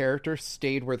main character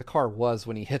stayed where the car was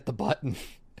when he hit the button,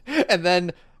 and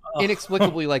then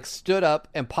inexplicably like stood up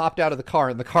and popped out of the car,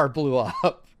 and the car blew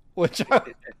up. Which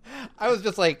I was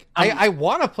just like, I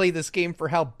want to play this game for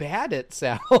how bad it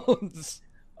sounds.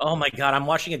 Oh my god, I'm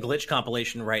watching a glitch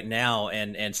compilation right now,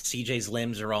 and CJ's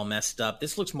limbs are all messed up.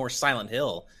 This looks more Silent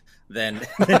Hill than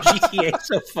GTA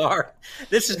so far.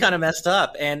 This is kind of messed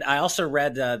up. And I also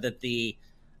read that the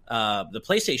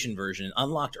PlayStation version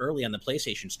unlocked early on the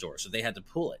PlayStation Store, so they had to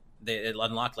pull it. It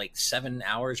unlocked like 7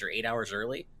 hours or 8 hours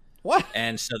early. What?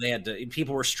 And so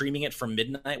people were streaming it from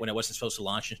midnight when it wasn't supposed to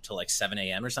launch until like 7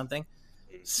 a.m. or something.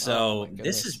 So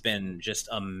this has been just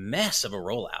a mess of a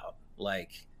rollout.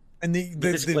 Like, and the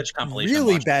glitch compilation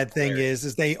really bad thing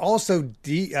is they also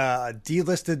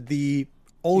delisted the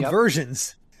old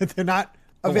versions. They're not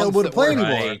available to play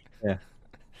anymore. Yeah.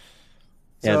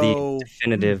 So, the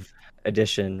definitive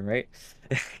edition, right?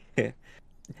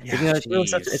 Yeah,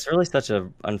 it's really such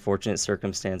an unfortunate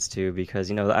circumstance too, because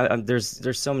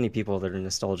there's so many people that are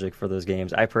nostalgic for those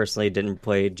games. I personally didn't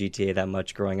play GTA that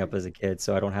much growing up as a kid,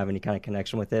 so I don't have any kind of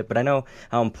connection with it. But I know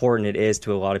how important it is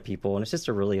to a lot of people, and it's just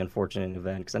a really unfortunate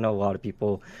event because I know a lot of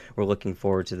people were looking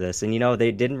forward to this. And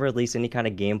they didn't release any kind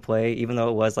of gameplay, even though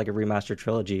it was like a remastered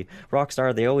trilogy.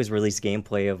 Rockstar, they always release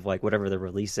gameplay of like whatever they're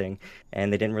releasing,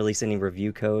 and they didn't release any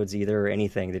review codes either or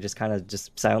anything. They just kind of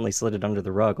just silently slid it under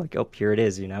the rug, like, oh, here it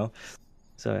is.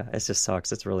 So it just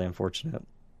sucks. It's really unfortunate.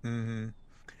 Mm-hmm.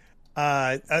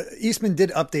 Eastman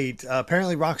did update.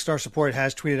 Apparently Rockstar support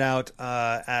has tweeted out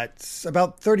at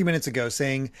about 30 minutes ago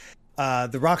saying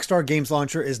the Rockstar Games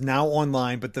Launcher is now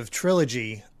online, but the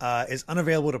trilogy is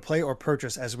unavailable to play or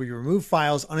purchase as we remove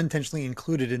files unintentionally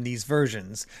included in these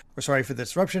versions. We're sorry for the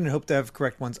disruption and hope to have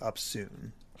correct ones up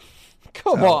soon.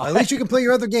 Come on. At least you can play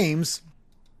your other games.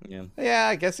 Yeah,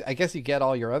 I guess you get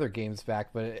all your other games back,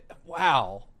 but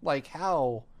wow, like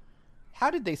how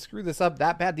did they screw this up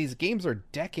that bad? These games are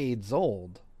decades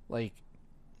old. Like,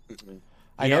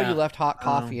 I know you left Hot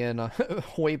Coffee in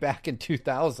way back in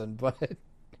 2000, but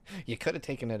you could have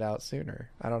taken it out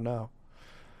sooner. I don't know.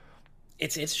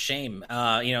 It's a shame.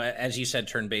 As you said,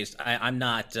 turn-based. I'm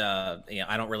not.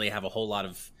 I don't really have a whole lot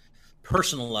of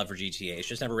personal love for GTA. It's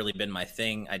just never really been my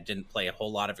thing. I didn't play a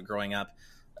whole lot of it growing up.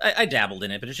 I dabbled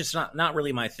in it, but it's just not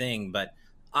really my thing. But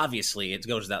obviously, it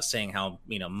goes without saying how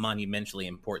monumentally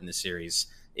important the series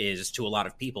is to a lot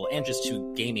of people and just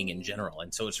to gaming in general.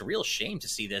 And so it's a real shame to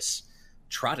see this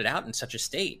trotted out in such a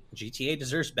state. GTA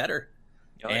deserves better.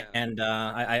 Oh, yeah. And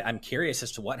I'm curious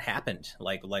as to what happened.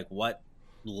 Like what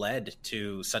led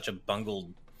to such a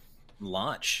bungled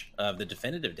launch of the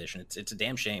definitive edition. It's a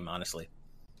damn shame, honestly.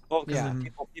 Well, because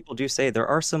people do say there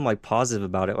are some like positive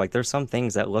about it. Like there's some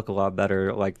things that look a lot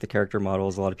better, like the character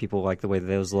models. A lot of people like the way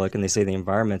those look, and they say the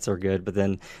environments are good. But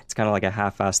then it's kind of like a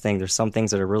half-assed thing. There's some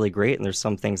things that are really great, and there's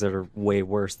some things that are way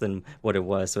worse than what it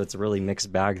was. So it's a really mixed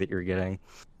bag that you're getting.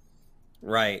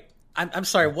 Right. I'm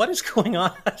sorry. What is going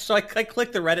on? So I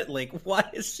clicked the Reddit link.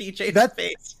 What is CJ's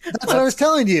face? That's what I was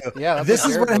telling you. Yeah, this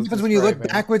is what happens when you look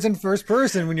backwards in first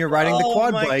person when you're riding the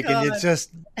quad bike, God. and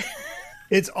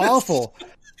it's awful.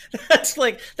 That's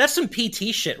some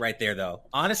PT shit right there, though.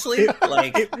 Honestly,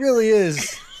 it really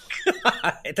is.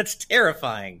 God, that's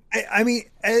terrifying. I mean,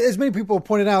 as many people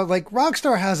pointed out, like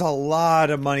Rockstar has a lot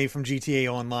of money from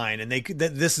GTA Online, and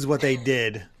this is what they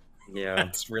did. Yeah,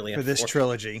 that's really for this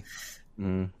trilogy.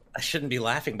 I shouldn't be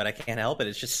laughing, but I can't help it.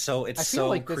 It's just so I feel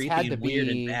like creepy this had to and weird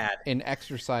be and bad. An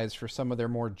exercise for some of their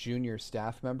more junior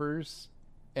staff members,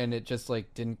 and it just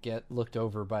didn't get looked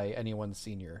over by anyone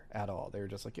senior at all. They were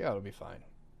just like, "Yeah, it'll be fine."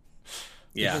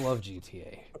 Yeah, people love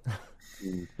GTA.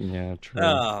 Yeah,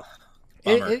 true.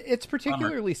 It's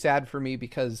particularly sad for me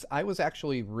because I was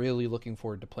actually really looking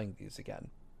forward to playing these again.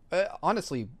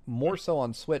 Honestly, more so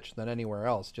on Switch than anywhere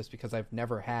else, just because I've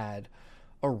never had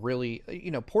a really,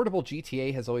 portable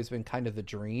GTA has always been kind of the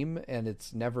dream, and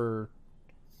it's never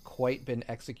quite been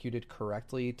executed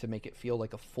correctly to make it feel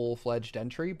like a full-fledged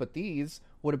entry, but these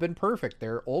would have been perfect.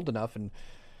 They're old enough, and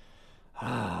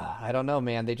I don't know,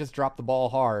 man. They just dropped the ball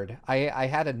hard. I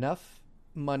had enough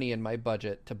money in my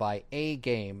budget to buy a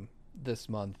game this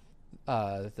month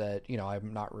that,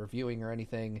 I'm not reviewing or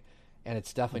anything, and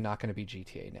it's definitely not going to be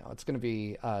GTA now. It's going to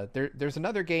be there's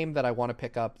another game that I want to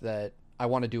pick up that I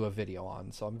want to do a video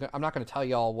on. So I'm not going to tell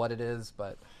y'all what it is,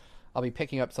 but I'll be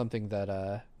picking up something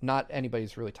that not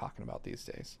anybody's really talking about these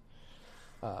days.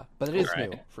 But it is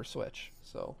new for Switch,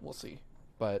 so we'll see.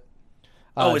 But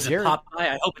is it Popeye?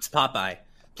 I hope it's Popeye.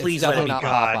 Please let it be not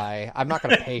Popeye. I'm not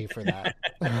going to pay for that.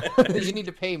 You need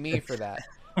to pay me for that.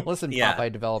 Listen,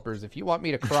 Popeye developers, if you want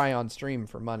me to cry on stream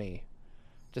for money,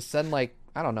 just send like,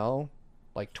 I don't know,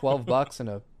 like $12 and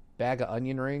a bag of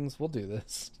onion rings. We'll do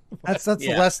this. That's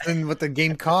less than what the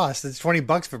game costs. It's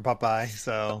 $20 for Popeye.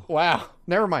 So wow,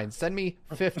 never mind. Send me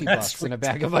 $50 and a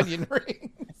bag of onion rings.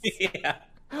 Yeah,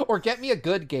 or get me a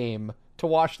good game to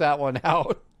wash that one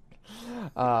out.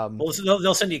 Well,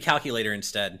 they'll send you a calculator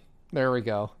instead. There we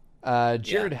go.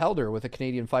 Jared Helder with a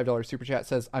Canadian $5 super chat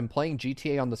says, I'm playing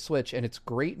GTA on the Switch and it's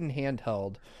great in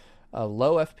handheld.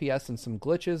 Low FPS and some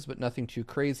glitches, but nothing too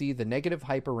crazy. The negative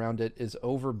hype around it is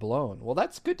overblown. Well,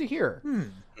 that's good to hear.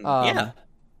 Yeah.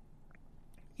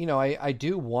 You know, I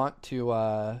do want to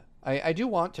I do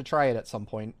want to try it at some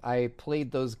point. I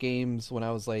played those games when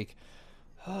I was like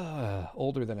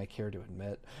older than I care to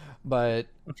admit, but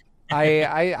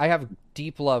I have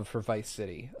deep love for Vice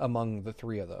City among the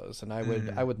three of those, and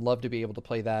I would love to be able to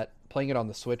play that. Playing it on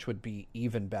the Switch would be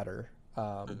even better.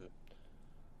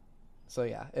 So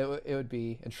yeah, it would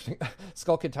be interesting.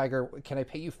 Skull Kid Tiger, can I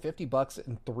pay you $50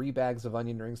 and 3 bags of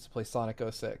onion rings to play Sonic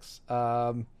 06?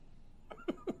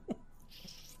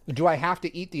 Do I have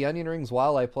to eat the onion rings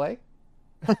while I play?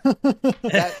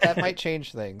 that might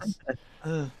change things.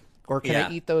 Or can I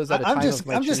eat those at a time of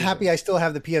my I'm just choosing? happy I still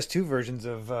have the PS2 versions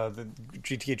of the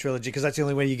GTA trilogy, because that's the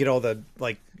only way you get all the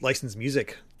licensed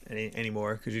music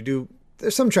anymore. Because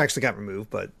there's some tracks that got removed,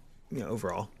 but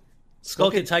overall.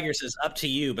 Skull Kid Tiger says up to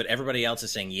you, but everybody else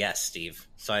is saying yes, Steve.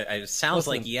 So it sounds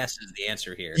like yes is the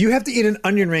answer here. You have to eat an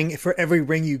onion ring for every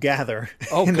ring you gather.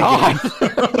 Oh God!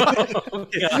 Oh,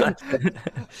 God.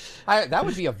 That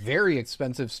would be a very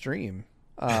expensive stream.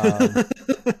 Man,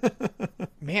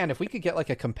 if we could get like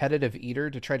a competitive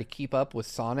eater to try to keep up with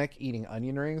Sonic eating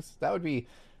onion rings, that would be.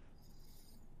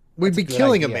 We'd be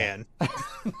killing a man.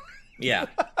 Yeah.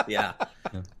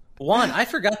 Juan, I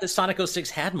forgot that Sonic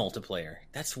 06 had multiplayer.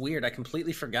 That's weird. I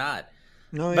completely forgot.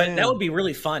 But that would be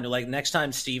really fun. Like next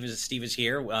time Steve is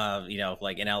here,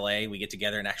 like in LA, we get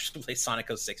together and actually play Sonic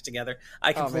 06 together.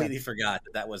 I completely forgot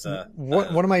that was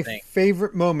one of my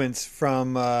favorite moments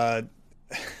from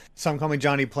Some Call Me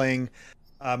Johnny playing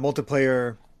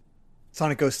multiplayer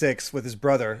Sonic 06 with his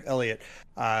brother Elliot,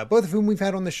 both of whom we've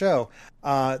had on the show.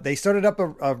 They started up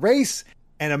a race,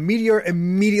 and a meteor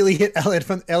immediately hit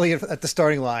Elliot at the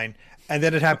starting line. And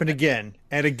then it happened again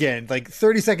and again. Like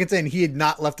 30 seconds in, he had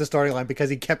not left the starting line because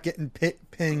he kept getting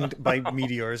pinged by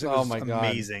meteors. It was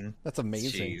amazing. That's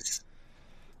amazing. Jeez.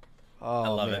 Oh, I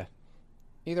love it.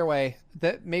 Either way,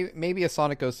 that maybe a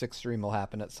Sonic 06 stream will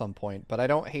happen at some point, but I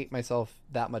don't hate myself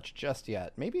that much just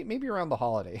yet. Maybe around the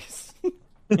holidays.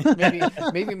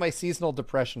 maybe my seasonal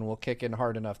depression will kick in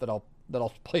hard enough that I'll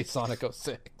play Sonic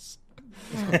 06.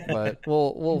 But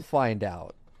we'll find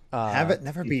out. Have it,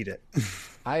 never beat it.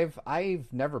 I've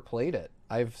never played it.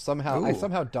 I somehow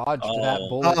dodged that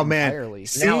bullet entirely.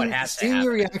 Seeing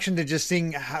your reaction to just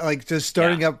seeing just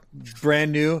starting up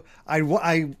brand new,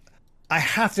 I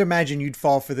have to imagine you'd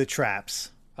fall for the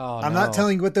traps. I'm not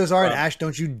telling you what those are, and Ash,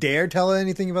 don't you dare tell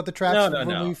anything about the traps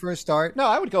when we first start. No,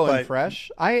 I would go in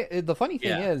fresh. The funny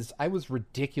thing is, I was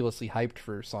ridiculously hyped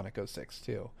for Sonic 06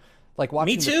 too. Like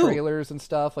watching the trailers and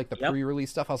stuff, like the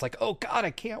pre-release stuff, I was like, oh God, I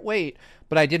can't wait.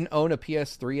 But I didn't own a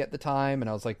PS3 at the time, and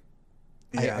I was like,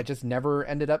 I just never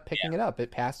ended up picking it up.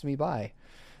 It passed me by.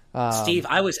 Steve,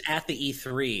 I was at the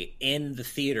E3 in the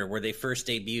theater where they first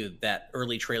debuted that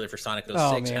early trailer for Sonic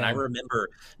 06, and I remember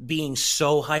being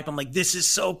so hyped. I'm like, this is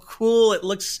so cool. It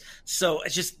looks so,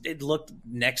 it looked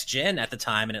next gen at the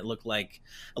time, and it looked like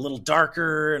a little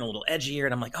darker and a little edgier,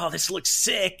 and I'm like, oh, this looks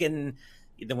sick. And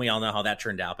then we all know how that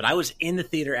turned out. But I was in the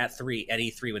theater at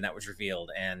E3 when that was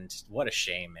revealed, and what a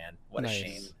shame, man. What a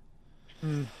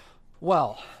shame.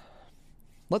 Well,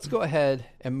 let's go ahead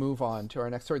and move on to our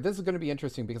next story. This is going to be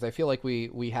interesting because I feel like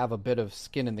we have a bit of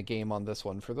skin in the game on this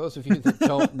one. For those of you that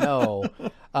don't know,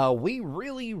 we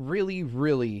really, really,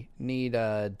 really need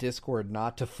Discord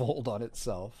not to fold on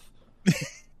itself.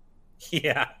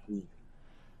 Yeah.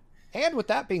 And with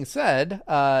that being said,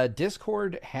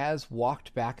 Discord has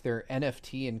walked back their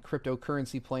NFT and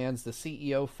cryptocurrency plans. The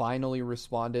CEO finally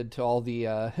responded to all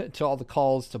the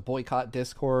calls to boycott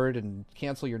Discord and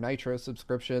cancel your Nitro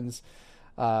subscriptions.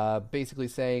 basically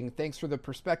saying, thanks for the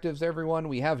perspectives, everyone.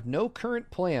 We have no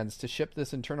current plans to ship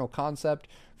this internal concept.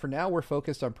 For now, we're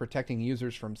focused on protecting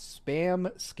users from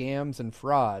spam, scams, and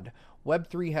fraud.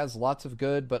 Web3 has lots of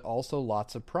good, but also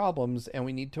lots of problems, and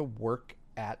we need to work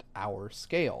at our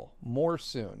scale. More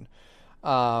soon.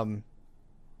 Yeah.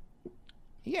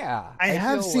 I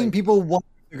have seen like people want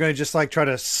they're going to just like try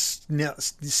to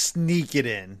sneak it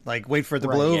in, like wait for it to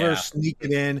blow over, sneak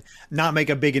it in, not make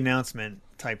a big announcement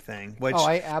type thing. Which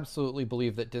I absolutely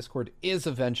believe that Discord is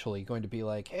eventually going to be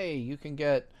like, hey, you can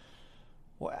get,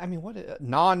 what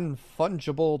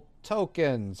non-fungible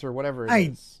tokens or whatever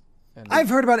it is. I've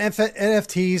heard about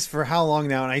NFTs for how long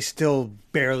now, and I still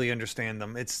barely understand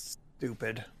them. It's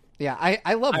stupid. Yeah,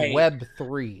 I love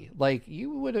Web3. Like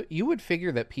you would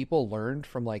figure that people learned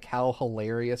from like how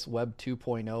hilarious Web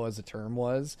 2.0 as a term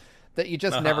was, that you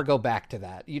just never go back to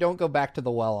that. You don't go back to the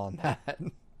well on that.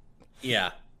 Yeah.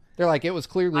 They're like, it was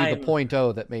clearly the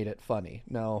 0.0 that made it funny.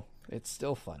 No, it's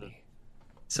still funny.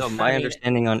 So my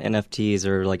understanding on NFTs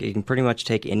are like you can pretty much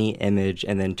take any image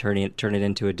and then turn it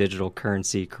into a digital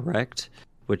currency, correct?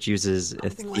 Which uses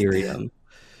Ethereum.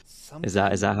 Like is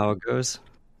that how it goes?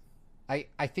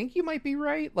 I think you might be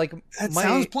right. Like that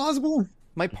sounds plausible.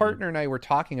 My partner and I were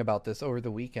talking about this over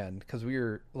the weekend because we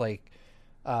were like,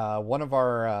 one of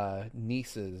our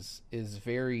nieces is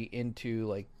very into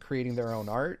like creating their own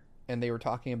art, and they were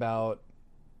talking about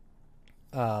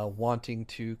wanting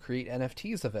to create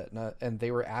NFTs of it, and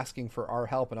they were asking for our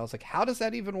help, and I was like, how does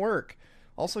that even work?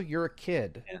 Also, you're a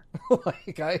kid. Yeah.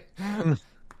 Like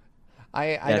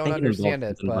I don't understand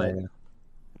it, but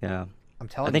yeah. I'm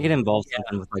telling you. I think it involves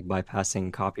something with like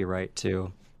bypassing copyright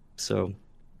too. So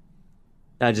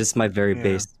that's just my very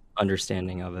base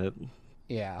understanding of it.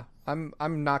 Yeah. I'm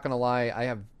not gonna lie, I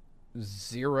have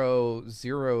zero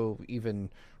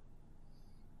even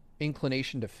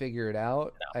inclination to figure it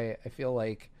out. No. I feel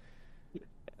like,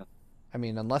 I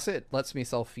mean, unless it lets me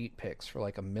sell feet pics for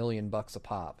like $1 million a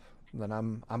pop, then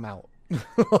I'm out.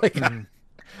 Like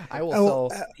I will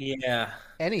sell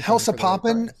anything. Helsa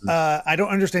Poppin'. I don't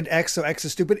understand X, so X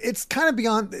is stupid. It's kind of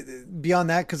beyond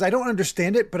that because I don't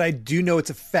understand it, but I do know its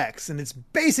effects, and it's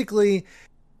basically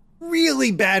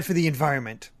really bad for the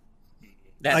environment.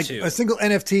 That like too. A single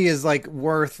NFT is like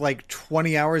worth like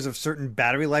 20 hours of certain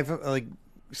battery life, like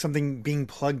something being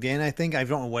plugged in. I think I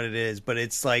don't know what it is, but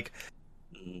it's like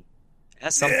it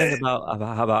has something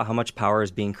about how much power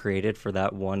is being created for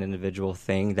that one individual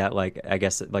thing that like I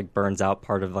guess it like burns out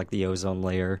part of like the ozone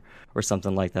layer or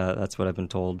something like that. That's what I've been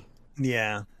told.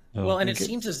 Yeah. Well, and it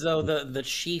seems as though the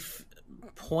chief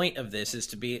point of this is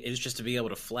just to be able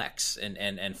to flex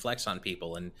and flex on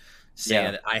people and say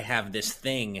that I have this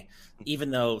thing,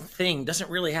 even though thing doesn't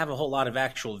really have a whole lot of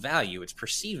actual value. It's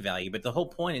perceived value, but the whole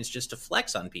point is just to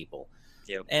flex on people.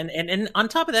 Yep. And on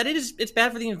top of that, it's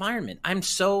bad for the environment. I'm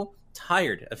so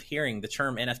tired of hearing the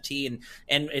term NFT,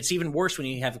 and it's even worse when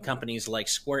you have companies like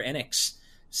Square Enix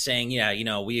saying,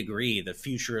 we agree the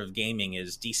future of gaming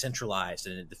is decentralized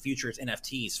and the future is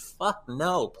NFTs. Fuck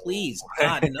no, please,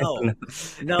 God, no.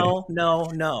 No.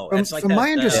 From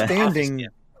my understanding,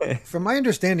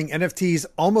 NFTs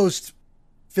almost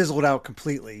fizzled out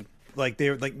completely. Like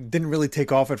they didn't really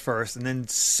take off at first, and then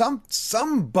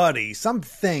something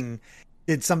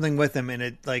did something with them, and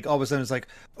it like all of a sudden it's like,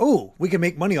 oh, we can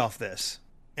make money off this,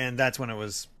 and that's when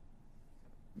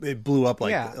it blew up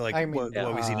what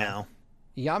we see now.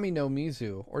 Yami no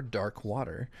Mizu, or Dark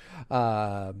Water,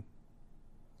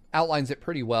 outlines it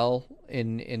pretty well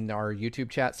in our YouTube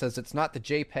chat. Says it's not the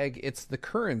JPEG, it's the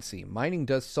currency. Mining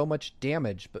does so much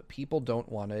damage, but people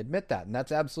don't want to admit that, and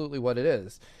that's absolutely what it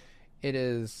is. It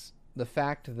is the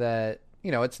fact that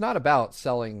it's not about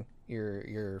selling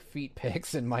your feet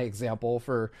pics in my example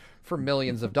for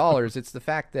millions of dollars. It's the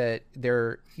fact that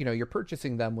you're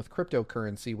purchasing them with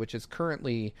cryptocurrency, which is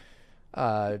currently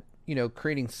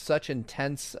creating such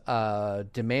intense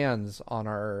demands on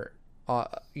our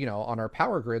on our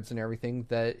power grids and everything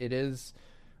that it is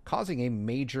causing a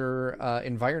major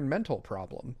environmental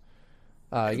problem.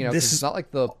 It's not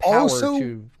like the power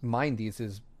to mine these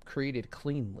is created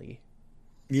cleanly.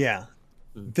 Yeah.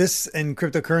 This and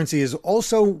cryptocurrency is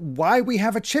also why we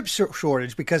have a chip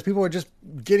shortage, because people are just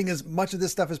getting as much of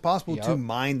this stuff as possible to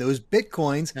mine those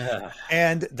Bitcoins.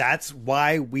 And that's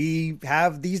why we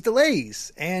have these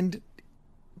delays and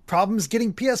problems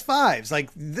getting PS5s.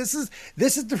 Like this is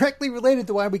directly related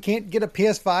to why we can't get a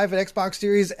PS5 at Xbox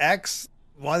Series X,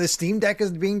 why the Steam Deck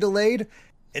is being delayed.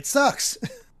 It sucks.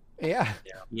 Yeah.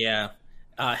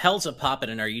 Hell's a Poppin'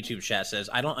 in our YouTube chat says,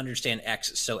 I don't understand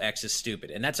X, so X is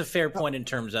stupid. And that's a fair point in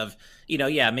terms of,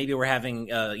 maybe we're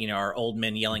having, our old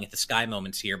men yelling at the sky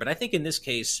moments here. But I think in this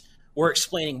case, or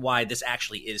explaining why this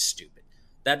actually is stupid.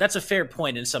 That's a fair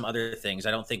point in some other things.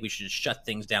 I don't think we should just shut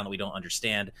things down that we don't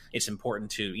understand. It's important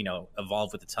to,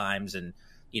 evolve with the times and,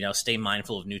 stay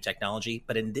mindful of new technology.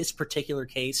 But in this particular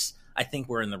case, I think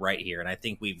we're in the right here. And I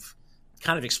think we've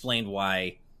kind of explained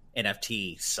why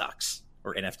NFT sucks,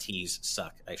 or NFTs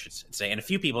suck, I should say. And a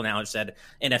few people now have said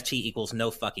NFT equals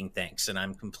no fucking thanks. And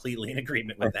I'm completely in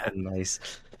agreement with that. Nice.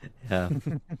 Yeah.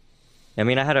 I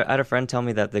mean, I had a friend tell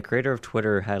me that the creator of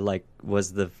Twitter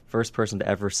was the first person to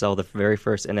ever sell the very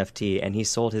first NFT, and he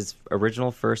sold his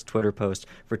original first Twitter post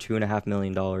for $2.5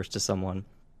 million to someone,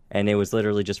 and it was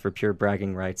literally just for pure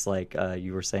bragging rights, like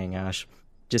you were saying, Ash,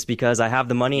 just because I have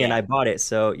the money and I bought it.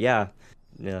 So yeah.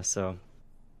 So,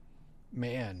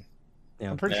 man,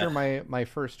 I'm pretty sure my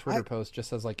first Twitter post just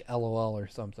says like LOL or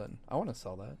something. I want to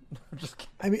sell that. Just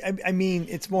kidding. I mean,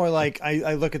 it's more like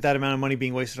I look at that amount of money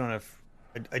being wasted on a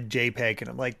JPEG, and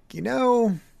I'm like,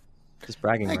 just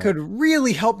bragging. That could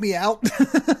really help me out.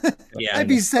 Yeah, I'd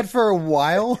be set for a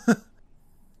while.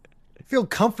 Feel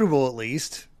comfortable, at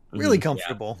least. Really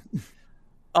comfortable. Yeah.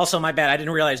 Also, my bad. I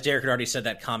didn't realize Derek had already said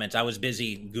that comment. I was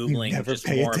busy Googling just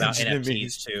more about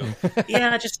NFTs too.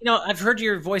 Yeah, just I've heard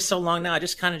your voice so long now. I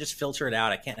just kind of filter it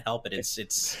out. I can't help it.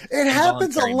 It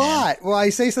happens a lot. Man. Well, I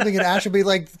say something and Ash will be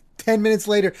like 10 minutes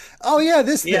later, oh yeah,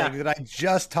 this thing that I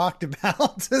just talked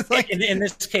about. Like, in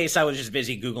this case, I was just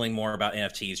busy Googling more about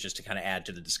NFTs just to kind of add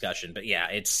to the discussion. But yeah,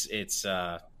 it's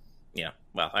well,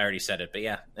 I already said it, but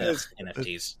yeah,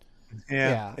 NFTs.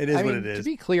 Yeah, it is what it is. To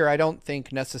be clear, I don't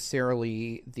think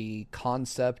necessarily the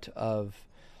concept of,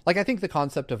 I think the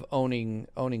concept of owning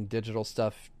digital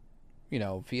stuff,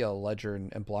 via ledger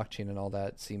and blockchain and all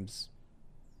that seems,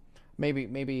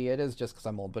 maybe it is just because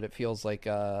I'm old, but it feels like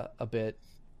a bit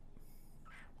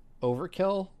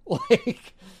overkill.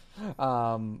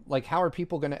 How are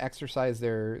people going to exercise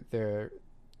their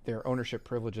ownership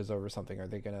privileges over something? Are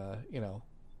they going to,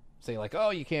 say like,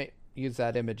 oh, you can't use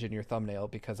that image in your thumbnail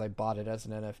because I bought it as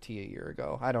an NFT a year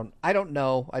ago? I don't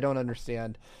know. I don't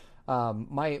understand.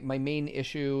 My main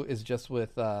issue is just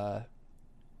with the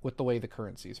way the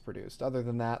currency is produced. Other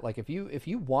than that, if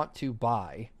you want to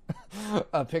buy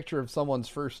a picture of someone's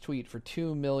first tweet for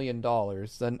 $2 million,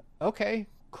 then okay,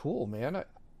 cool, man.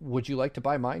 Would you like to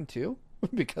buy mine too?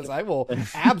 Because I will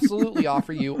absolutely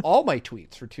offer you all my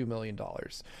tweets for $2 million.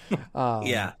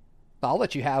 Yeah. I'll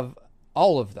let you have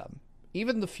all of them,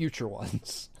 even the future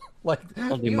ones.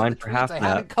 I'll do mine for half that. I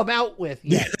haven't come out with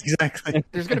yet. Yeah, exactly.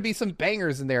 There's going to be some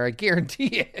bangers in there, I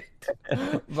guarantee it.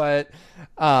 But,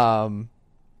 I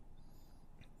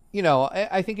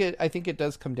think it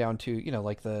does come down to,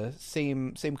 the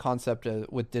same concept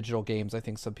with digital games. I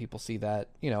think some people see that,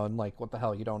 and what the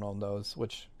hell, you don't own those,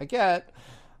 which I get.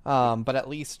 But at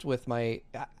least with I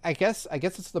guess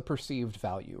it's the perceived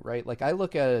value, right? I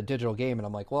look at a digital game and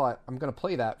I'm like, well, I'm going to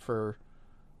play that for,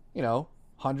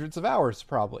 hundreds of hours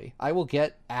probably. I will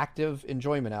get active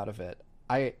enjoyment out of it.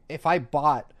 If I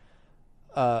bought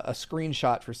a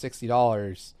screenshot for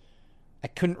 $60, I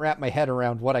couldn't wrap my head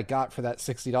around what I got for that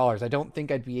 $60. I don't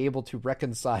think I'd be able to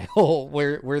reconcile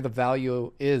where the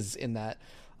value is in that,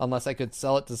 unless I could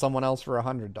sell it to someone else for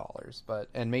 $100.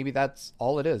 And maybe that's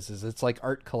all it is it's like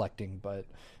art collecting, but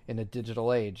in a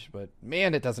digital age. But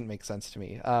man, it doesn't make sense to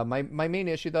me. My main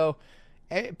issue though,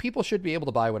 people should be able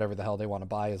to buy whatever the hell they want to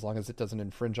buy, as long as it doesn't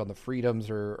infringe on the freedoms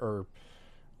or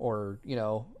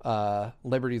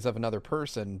liberties of another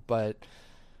person. But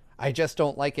I just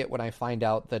don't like it when I find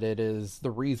out that it is the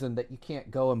reason that you can't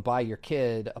go and buy your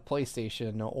kid a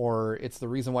PlayStation, or it's the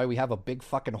reason why we have a big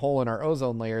fucking hole in our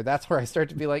ozone layer. That's where I start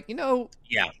to be like,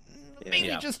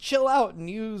 maybe just chill out and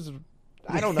use,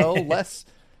 I don't know, less,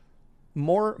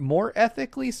 more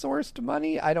ethically sourced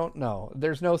money. I don't know.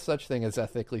 There's no such thing as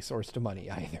ethically sourced money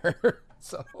either.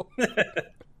 So,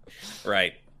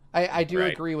 right. I do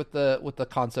agree with the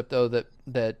concept though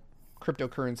that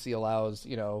cryptocurrency allows,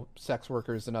 sex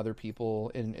workers and other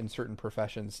people in certain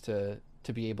professions to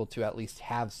be able to at least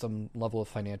have some level of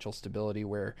financial stability,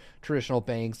 where traditional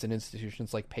banks and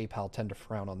institutions like PayPal tend to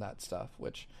frown on that stuff,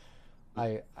 which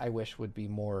I wish would be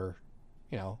more,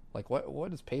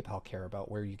 what does PayPal care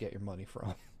about where you get your money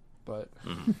from? But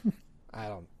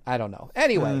I don't know.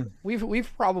 Anyway,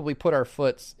 we've probably put our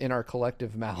foots in our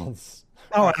collective mouths.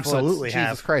 Oh, absolutely.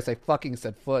 Jesus Christ, I fucking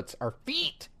said foots. Our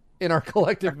feet in our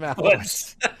collective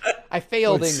mouths. I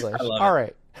failed English. All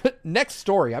right. Next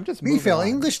story. I'm just me fail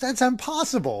English. That's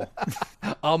impossible.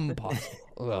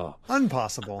 Impossible.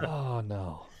 Impossible. Oh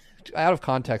no. Out of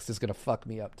context is going to fuck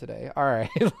me up today. All right.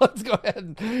 Let's go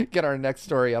ahead and get our next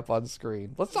story up on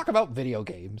screen. Let's talk about video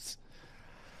games.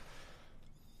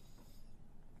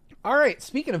 All right,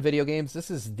 speaking of video games,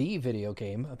 this is the video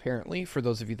game, apparently. For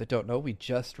those of you that don't know, we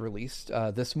just released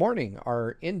this morning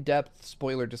our in-depth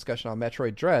spoiler discussion on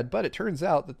Metroid Dread, but it turns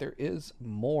out that there is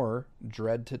more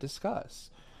Dread to discuss.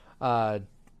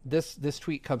 This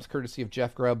tweet comes courtesy of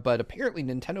Jeff Grubb, but apparently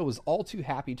Nintendo was all too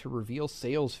happy to reveal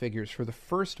sales figures for the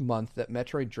first month that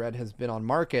Metroid Dread has been on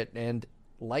market, and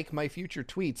like my future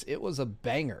tweets, it was a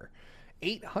banger.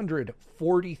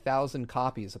 840,000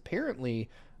 copies. Apparently,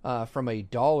 from a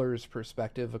dollars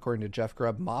perspective, according to Jeff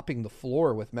Grubb, mopping the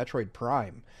floor with Metroid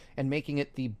Prime and making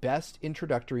it the best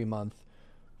introductory month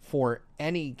for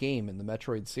any game in the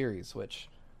Metroid series, which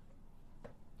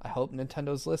I hope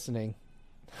Nintendo's listening.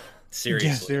 Seriously.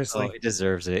 Yeah, seriously. Oh, it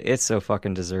deserves it. It so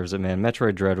fucking deserves it, man.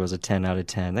 Metroid Dread was a 10 out of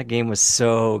 10. That game was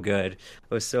so good.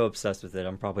 I was so obsessed with it.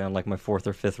 I'm probably on like my 4th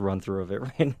or 5th run through of it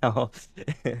right now.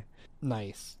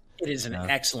 Nice. It is an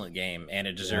excellent game, and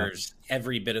it deserves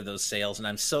every bit of those sales. And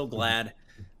I'm so glad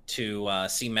to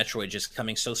see Metroid just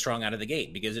coming so strong out of the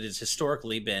gate, because it has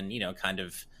historically been, kind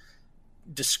of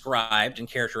described and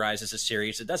characterized as a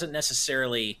series that doesn't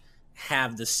necessarily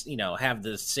have this, have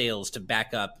the sales to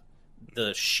back up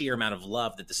the sheer amount of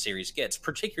love that the series gets,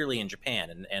 particularly in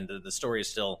Japan. And the story is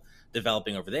still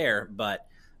developing over there, but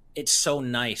it's so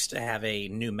nice to have a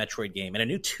new Metroid game, and a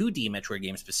new 2D Metroid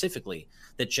game specifically,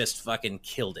 that just fucking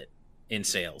killed it in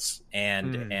sales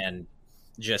and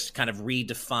just kind of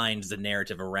redefined the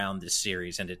narrative around this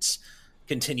series and its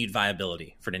continued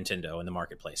viability for Nintendo in the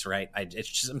marketplace, right?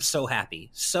 I'm so happy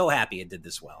it did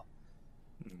this well.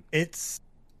 It's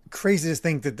crazy to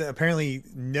think that apparently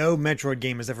no Metroid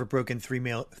game has ever broken 3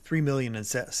 million in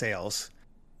sales.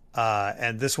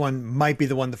 And this one might be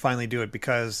the one to finally do it,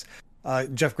 because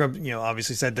Jeff Grubb,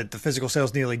 obviously said that the physical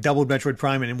sales nearly doubled Metroid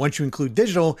Prime, and once you include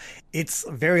digital, it's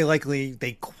very likely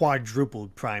they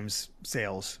quadrupled Prime's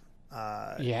sales.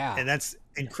 And that's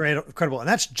incredible, and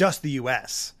that's just the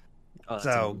U.S.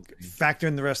 So factor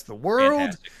in the rest of the world,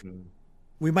 fantastic.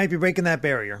 We might be breaking that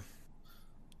barrier.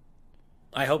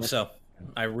 I hope so.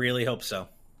 I really hope so.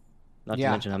 Not to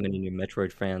mention how many new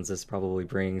Metroid fans this probably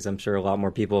brings. I'm sure a lot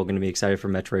more people are going to be excited for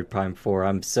Metroid Prime 4.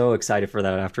 I'm so excited for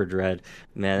that after Dread.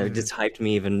 Man, it just hyped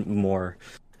me even more.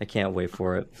 I can't wait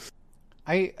for it.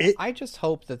 I just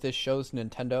hope that this shows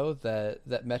Nintendo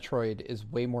that Metroid is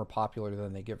way more popular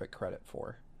than they give it credit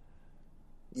for.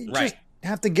 You just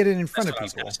have to get it in front of people.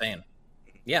 That's what I was saying.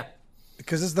 Yeah.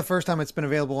 Because this is the first time it's been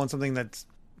available on something that's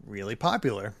really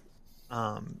popular.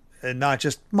 And not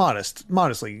just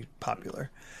modestly popular.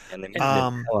 And they made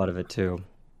a lot of it too.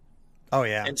 Oh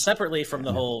yeah. And separately from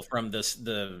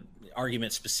the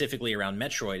argument specifically around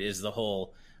Metroid is the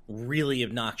whole really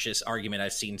obnoxious argument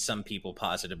I've seen some people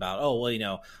posit about,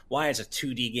 why is a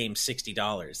 2D game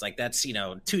 $60? Like, that's,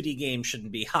 2D game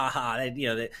shouldn't be,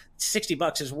 that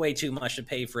 $60 is way too much to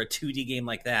pay for a 2D game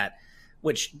like that.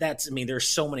 Which there's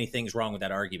so many things wrong with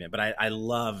that argument, but I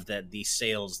love that the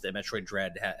sales that Metroid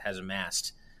Dread has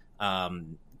amassed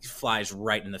flies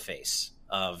right in the face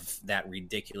of that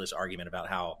ridiculous argument about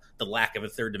how the lack of a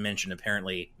third dimension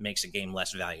apparently makes a game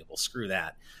less valuable. Screw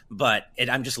that. But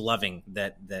I'm just loving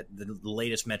that the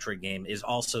latest Metroid game is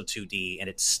also 2D, and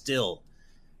it's still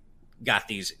got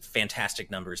these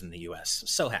fantastic numbers in the US.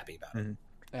 So happy about it.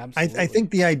 Absolutely. I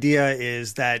think the idea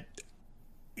is that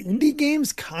indie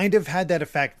games kind of had that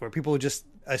effect where people just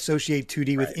associate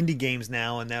 2D with indie games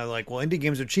now, and they're like, well, indie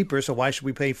games are cheaper, so why should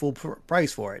we pay full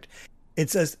price for it?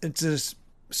 It's a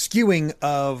skewing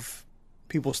of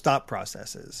people's thought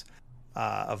processes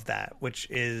of that, which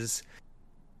is,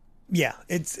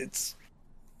 it's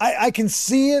I can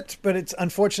see it, but it's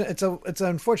unfortunate. It's an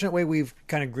unfortunate way we've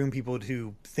kind of groomed people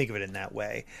to think of it in that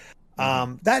way.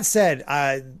 That said,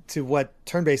 to what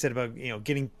Turnbase said about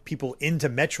getting people into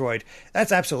Metroid,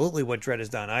 that's absolutely what Dread has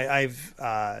done. I've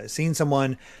seen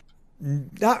someone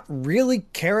not really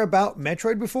care about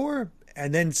Metroid before,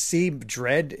 and then see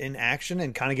Dread in action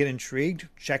and kind of get intrigued,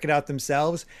 check it out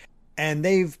themselves, and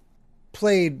they've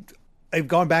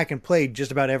gone back and played just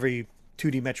about every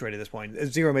 2D Metroid at this point.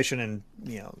 Zero Mission and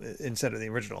instead of the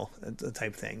original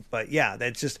type thing. But yeah,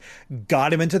 that's just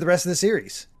got him into the rest of the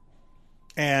series.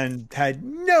 And had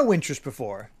no interest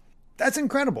before. That's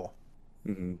incredible.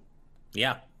 Mm-hmm.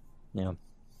 Yeah.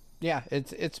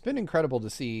 It's been incredible to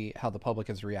see how the public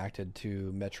has reacted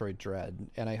to Metroid Dread,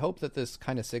 and I hope that this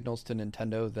kind of signals to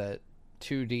Nintendo that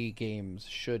 2D games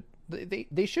should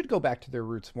should go back to their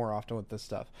roots more often with this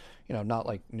stuff. Not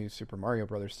like new Super Mario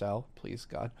Brothers style, please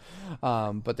God,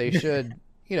 but they should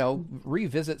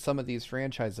revisit some of these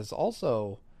franchises.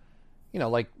 Also,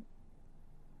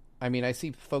 I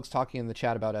see folks talking in the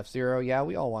chat about F-Zero. Yeah,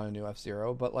 we all want a new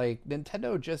F-Zero, but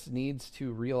Nintendo just needs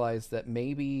to realize that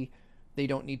maybe they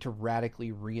don't need to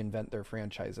radically reinvent their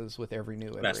franchises with every new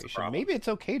That's the iteration. problem. Maybe it's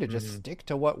okay to just stick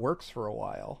to what works for a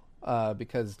while.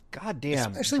 Because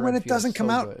goddamn, Especially Dread when it feels doesn't come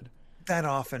so out good. that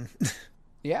often.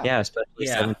 Yeah, especially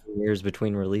Yeah. 17 years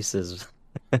between releases.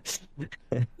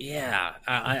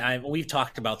 Yeah, we've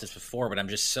talked about this before, but I'm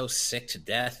just so sick to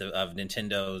death of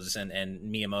Nintendo's and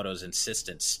Miyamoto's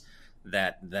insistence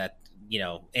that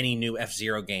any new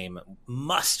F-Zero game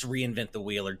must reinvent the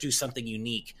wheel or do something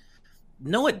unique.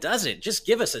 No, it doesn't. Just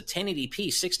give us a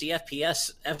 1080p 60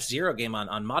 FPS F-Zero game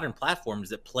on modern platforms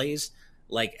that plays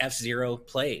like F-Zero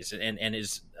plays and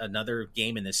is another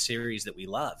game in this series that we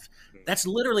love. That's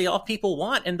literally all people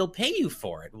want, and they'll pay you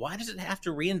for it. Why does it have to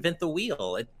reinvent the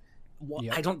wheel?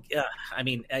 Yep. I don't.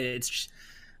 It's.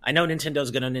 I know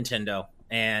Nintendo's going to Nintendo,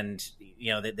 and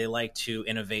they like to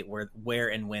innovate where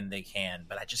and when they can.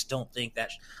 But I just don't think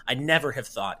that. I never have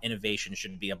thought innovation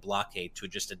should be a blockade to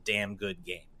just a damn good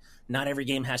game. Not every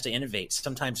game has to innovate.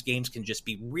 Sometimes games can just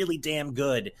be really damn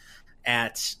good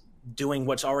at doing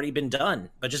what's already been done,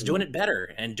 but just doing it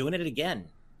better and doing it again.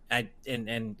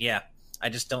 I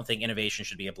just don't think innovation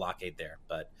should be a blockade there.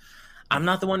 But I'm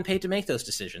not the one paid to make those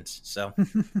decisions, so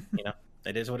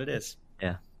it is what it is.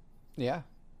 Yeah,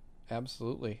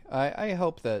 absolutely. I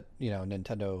hope that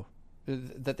Nintendo,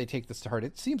 that they take this to heart.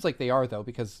 It seems like they are, though,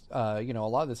 because a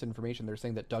lot of this information, they're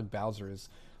saying that Doug Bowser is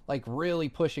like really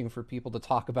pushing for people to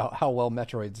talk about how well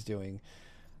Metroid's doing.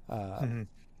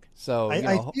 So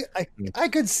I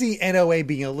could see NOA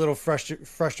being a little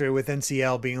frustrated with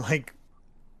NCL being like,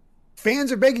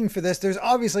 fans are begging for this. There's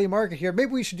obviously a market here.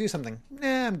 Maybe we should do something.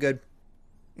 Nah, I'm good.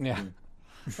 Yeah,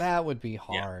 that would be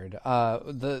hard.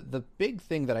 The big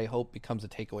thing that I hope becomes a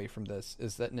takeaway from this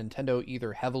is that Nintendo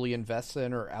either heavily invests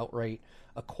in or outright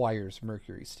acquires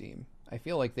Mercury Steam. I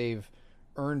feel like they've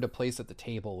earned a place at the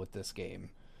table with this game.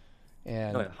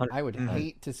 And I would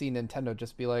hate to see Nintendo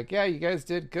just be like, yeah, you guys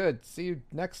did good. See you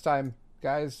next time,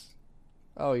 guys.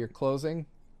 Oh, you're closing?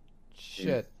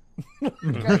 Shit.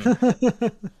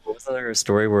 Was there a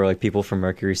story where like people from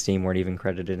Mercury Steam weren't even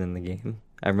credited in the game?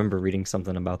 I remember reading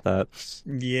something about that.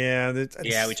 Yeah,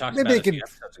 we talked maybe about they it a could few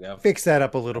episodes ago. fix that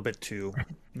up a little bit too.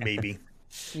 Maybe.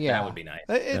 Yeah, That would be nice.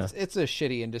 It's a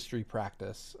shitty industry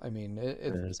practice. I mean,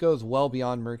 it goes well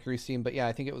beyond Mercury Steam, but yeah,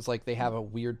 I think it was like they have a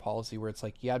weird policy where it's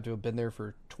like you have to have been there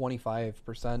for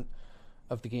 25%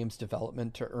 of the game's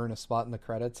development to earn a spot in the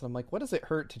credits. And I'm like, what does it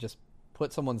hurt to just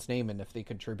put someone's name in if they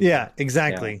contribute? Yeah,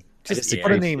 exactly. Yeah. Just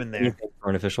put a name in there. For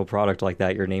an official product like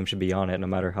that, your name should be on it, no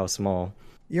matter how small.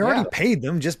 You already paid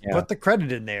them. Just put the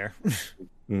credit in there.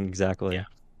 Exactly.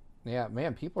 Yeah,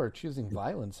 man, people are choosing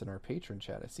violence in our patron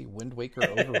chat. I see Wind Waker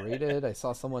overrated. I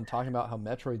saw someone talking about how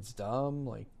Metroid's dumb.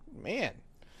 Like, man.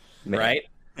 Right?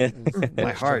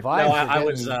 My heart. I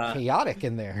was chaotic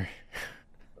in there.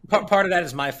 Part of that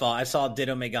is my fault. I saw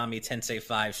Ditto Megami Tensei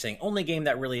 5 saying only game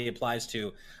that really applies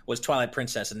to was Twilight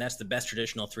Princess, and that's the best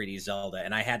traditional 3D Zelda.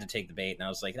 And I had to take the bait, and I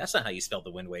was like, that's not how you spelled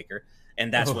the Wind Waker.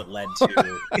 And that's what led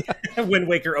to Wind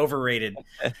Waker overrated.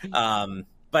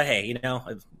 But hey,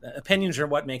 opinions are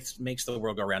what makes the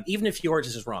world go around. Even if yours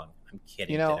is wrong. I'm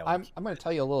kidding. I'm going to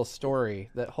tell you a little story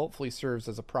that hopefully serves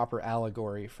as a proper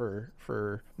allegory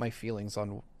for my feelings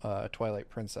on Twilight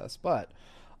Princess. But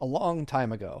a long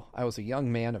time ago, I was a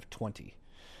young man of 20,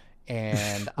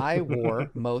 and I wore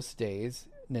most days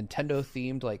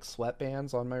Nintendo-themed like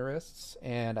sweatbands on my wrists,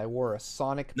 and I wore a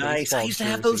Sonic nice. I used to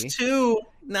have jersey. those too.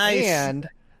 Nice. And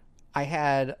I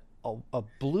had a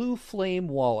blue flame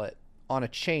wallet on a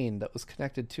chain that was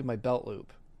connected to my belt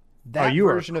loop. That you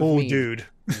version are a cool of me dude.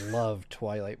 loved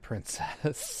Twilight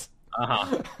Princess.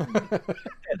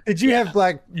 Did you have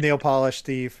black nail polish,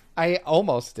 Steve? I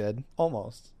almost did.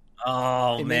 Almost.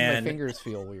 Oh, it man. made my fingers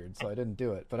feel weird, so I didn't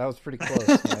do it. But I was pretty close,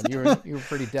 man. You were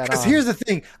pretty dead on. Because here's the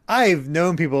thing. I've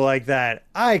known people like that.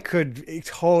 I could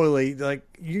totally, like,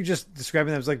 you just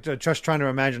describing them as like just trying to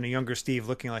imagine a younger Steve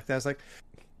looking like that. It's like,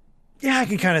 yeah, I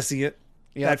can kind of see it.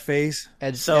 Yep. That face.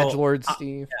 Edgelord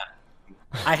Steve. Yeah.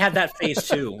 I had that phase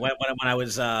too when I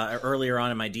was earlier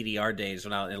on in my DDR days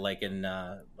when I was in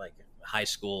high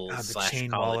school /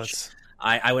 college. Wallets.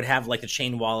 I would have like the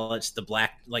chain wallets, the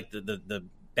black the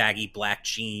baggy black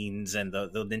jeans, and the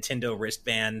Nintendo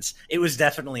wristbands. It was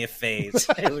definitely a phase.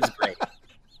 It was great.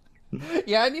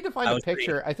 Yeah, I need to find a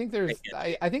picture. I think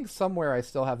I think somewhere I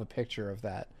still have a picture of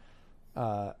that.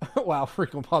 Wow,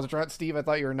 frequent pause. Steve, I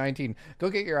thought you were 19. Go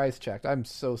get your eyes checked. I'm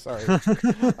so sorry.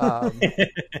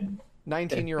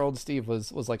 19-year-old Steve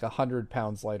was like 100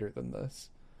 pounds lighter than this.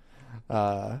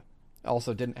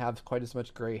 Also didn't have quite as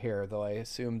much gray hair, though I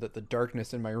assume that the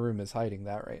darkness in my room is hiding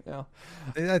that right now.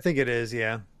 I think it is,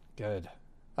 yeah. Good.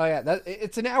 Oh yeah,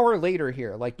 it's an hour later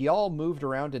here. Like y'all moved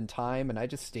around in time, and I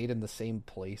just stayed in the same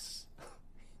place.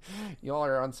 Y'all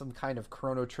are on some kind of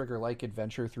Chrono Trigger like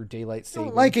adventure through daylight I saving.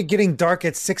 don't like it getting dark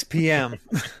at 6 p.m.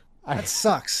 That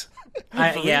sucks.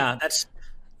 That's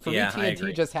for me.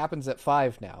 TNT just happens at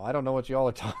 5 now. I don't know what y'all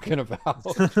are talking about.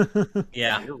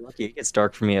 Yeah, You're lucky. It gets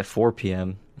dark for me at 4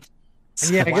 p.m.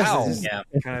 Yeah, I Wow. guess this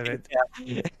is kind of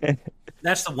it.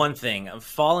 that's the one thing.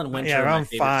 Fall and winter are my around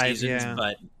favorite 5, seasons, yeah.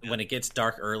 but when it gets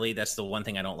dark early, that's the one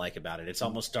thing I don't like about it. It's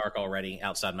almost dark already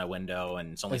outside my window,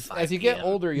 and it's only 5 As you get PM.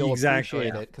 older, you'll Exactly,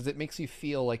 appreciate it because it makes you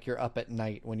feel like you're up at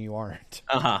night when you aren't.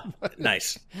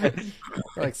 Nice. You're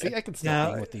like, see, I can still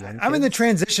hang with the young I'm in the kids.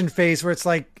 transition phase where it's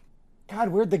like, God,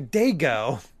 where'd the day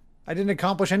go? I didn't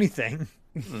accomplish anything.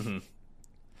 Hmm.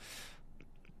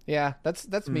 Yeah,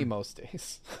 that's me most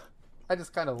days. I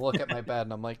just kind of look at my bed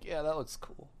and I'm like, yeah, that looks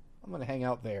cool. I'm gonna hang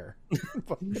out there.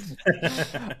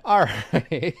 All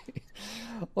right,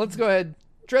 let's go ahead.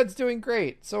 Dred's doing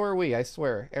great. So are we. I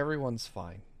swear, everyone's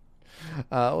fine.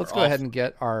 Let's go ahead and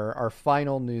get our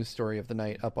final news story of the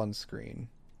night up on screen.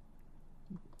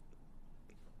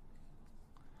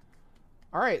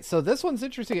 All right, so this one's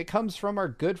interesting. It comes from our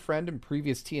good friend and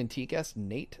previous TNT guest,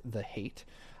 Nate the Hate.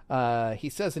 He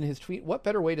says in his tweet, what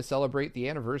better way to celebrate the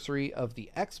anniversary of the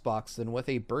Xbox than with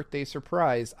a birthday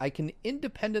surprise? I can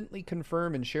independently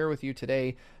confirm and share with you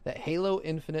today that Halo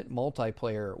Infinite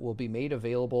multiplayer will be made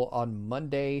available on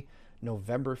Monday,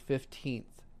 November 15th.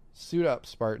 Suit up,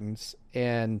 Spartans.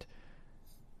 And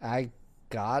I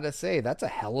gotta say, that's a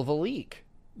hell of a leak.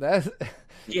 That's,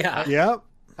 Yeah. Yep.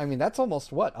 I mean, that's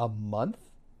almost, what, a month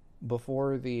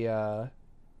before the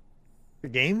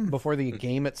game? before the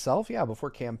game itself,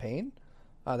 before campaign.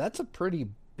 That's a pretty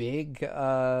big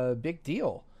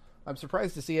deal. I'm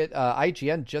surprised to see it.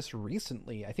 IGN just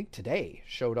recently, I think today,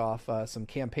 showed off some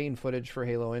campaign footage for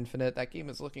Halo Infinite. That game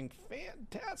is looking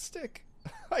fantastic.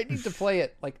 I need to play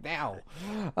it like now.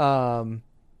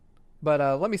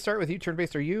 But let me start with you,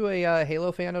 Turn-Based. Are you a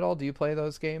Halo fan at all? Do you play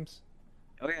those games?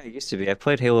 Oh yeah, I used to be. I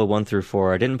played Halo 1 through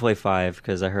 4. I didn't play 5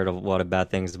 because I heard a lot of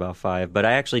bad things about 5. But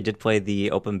I actually did play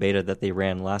the open beta that they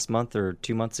ran last month or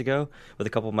 2 months ago with a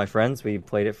couple of my friends. We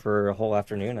played it for a whole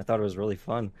afternoon. I thought it was really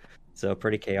fun. So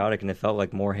pretty chaotic, and it felt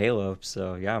like more Halo.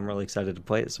 So yeah, I'm really excited to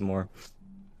play it some more.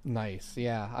 Nice.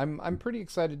 Yeah, I'm pretty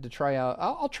excited to try out.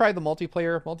 I'll try the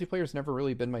multiplayer. Multiplayer's never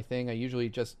really been my thing. I usually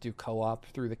just do co-op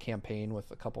through the campaign with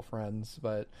a couple friends.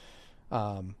 But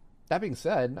that being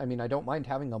said, I mean, I don't mind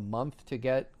having a month to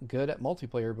get good at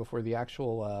multiplayer before the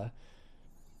actual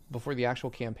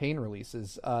campaign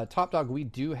releases. Top Dog, we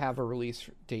do have a release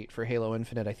date for Halo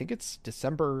Infinite. I think it's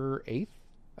December 8th.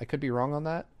 I could be wrong on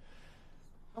that.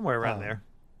 Somewhere around there.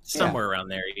 Somewhere around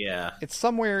there, yeah. It's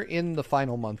somewhere in the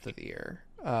final month of the year.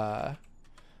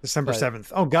 December but-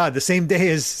 7th. Oh, God, the same day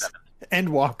as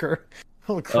Endwalker.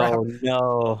 Holy crap. Oh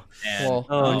no! And, Well,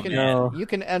 Oh, you can no. you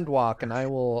can end walk, and I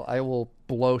will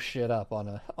blow shit up on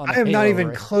a. I am not Halo even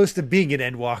right- close to being an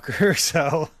Endwalker,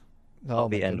 so. Oh, I'll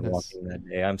be my end goodness. walking that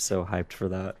day. I'm so hyped for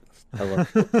that. I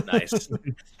love nice.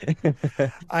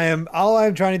 All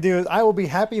I'm trying to do is I will be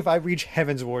happy if I reach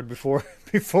Heaven's Ward before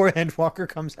Endwalker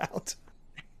comes out.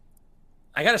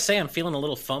 I gotta say, I'm feeling a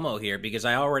little FOMO here because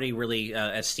I already really,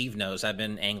 as Steve knows, I've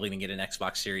been angling to get an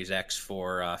Xbox Series X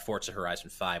for Forza Horizon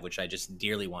 5, which I just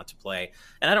dearly want to play.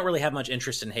 And I don't really have much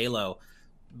interest in Halo,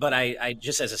 but I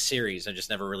just as a series, I've just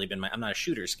never really been I'm not a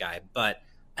shooters guy, but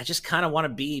I just kind of want to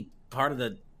be part of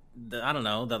the I don't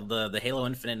know, the Halo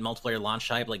Infinite multiplayer launch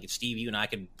hype. Like if Steve, you and I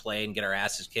could play and get our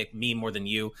asses kicked, me more than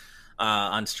you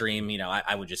on stream, you know,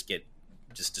 I would just get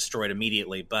destroyed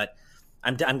immediately. But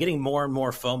I'm getting more and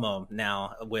more FOMO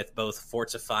now with both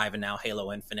Forza 5 and now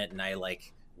Halo Infinite, and I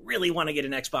like really want to get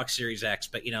an Xbox Series X,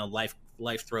 but you know, life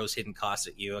throws hidden costs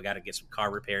at you. I got to get some car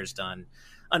repairs done,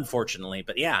 unfortunately.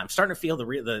 But yeah, I'm starting to feel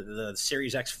the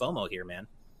Series X FOMO here, man.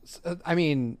 I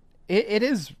mean, it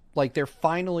is like they're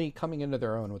finally coming into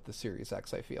their own with the Series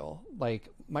X. I feel like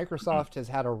Microsoft has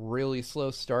had a really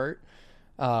slow start.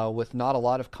 With not a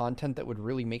lot of content that would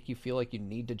really make you feel like you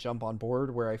need to jump on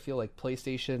board, where I feel like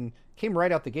PlayStation came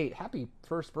right out the gate. Happy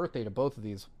first birthday to both of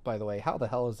these, by the way. How the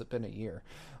hell has it been a year?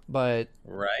 But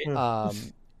Right.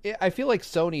 I feel like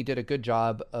Sony did a good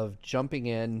job of jumping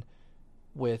in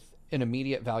with an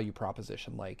immediate value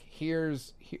proposition. Like,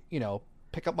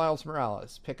 pick up Miles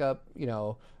Morales, pick up,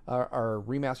 our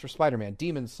remaster Spider-Man,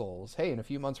 Demon's Souls. Hey, in a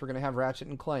few months we're going to have Ratchet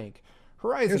and Clank.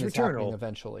 Horizon Here's is happening Returnal.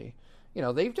 eventually.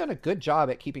 They've done a good job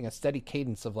at keeping a steady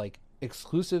cadence of like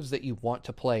exclusives that you want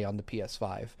to play on the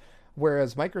PS5.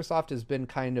 Whereas Microsoft has been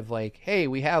kind of like, hey,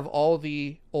 we have all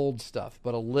the old stuff,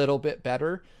 but a little bit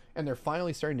better. And they're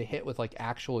finally starting to hit with like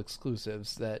actual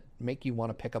exclusives that make you want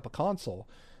to pick up a console.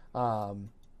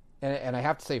 And I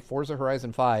have to say, Forza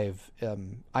Horizon 5,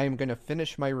 I am going to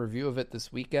finish my review of it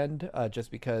this weekend,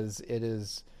 just because it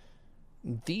is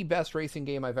the best racing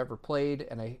game I've ever played,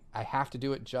 and I have to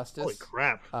do it justice. Holy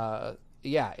crap.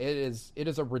 Yeah, it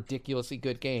is a ridiculously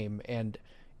good game, and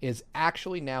is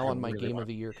actually now on my Game of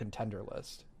the Year contender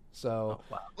list. So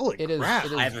Holy crap. It is,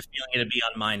 I have a feeling it'd be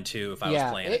on mine too if I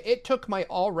was playing it. It took my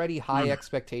already high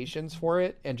expectations for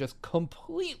it and just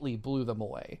completely blew them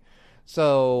away.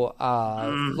 So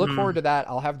look forward to that.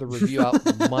 I'll have the review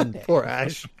out Monday. Poor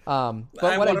Ash. But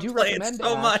what I do recommend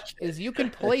so much is you can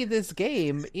play this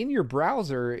game in your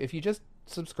browser if you just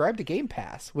subscribe to Game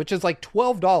Pass, which is like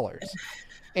 $12.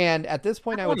 And at this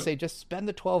point, I would say just spend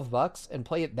the $12 and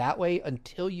play it that way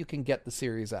until you can get the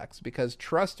Series X. Because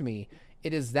trust me,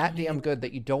 it is that damn good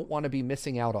that you don't want to be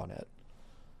missing out on it.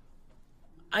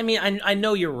 I mean, I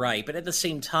know you're right, but at the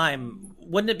same time,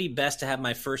 wouldn't it be best to have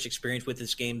my first experience with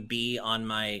this game be on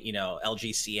my,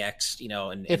 LG CX,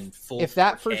 in full If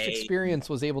that 4K? first experience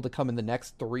was able to come in the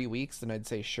next 3 weeks, then I'd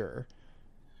say sure.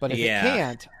 But if it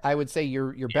can't, I would say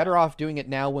you're better off doing it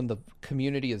now when the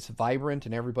community is vibrant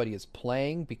and everybody is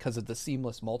playing because of the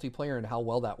seamless multiplayer and how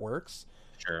well that works.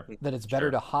 Sure. That it's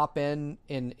better to hop in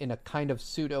a kind of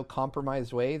pseudo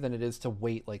compromised way than it is to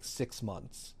wait like 6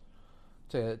 months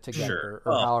to get it, or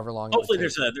however long. Hopefully,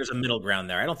 there's a middle ground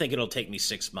there. I don't think it'll take me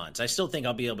 6 months. I still think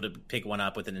I'll be able to pick one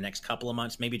up within the next couple of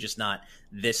months. Maybe just not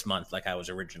this month like I was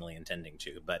originally intending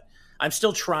to. But I'm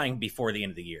still trying before the end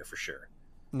of the year for sure.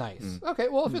 Nice. Okay.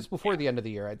 Well, if it's before the end of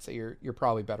the year, I'd say you're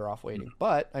probably better off waiting.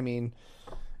 But I mean,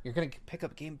 you're gonna pick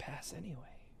up Game Pass anyway.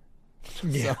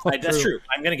 Yeah, so, that's true.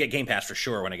 I'm going to get Game Pass for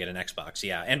sure when I get an Xbox,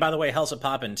 yeah. And by the way, Helsa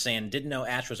Poppin saying, didn't know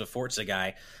Ash was a Forza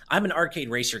guy. I'm an arcade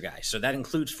racer guy, so that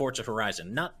includes Forza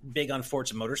Horizon. Not big on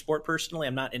Forza Motorsport personally.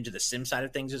 I'm not into the sim side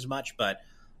of things as much, but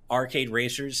arcade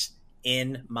racers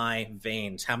in my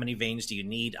veins. How many veins do you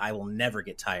need? I will never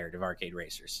get tired of arcade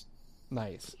racers.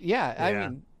 Nice. Yeah. I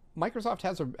mean, Microsoft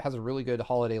has a really good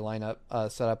holiday lineup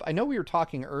set up. I know we were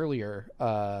talking earlier,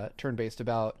 Turn-Based,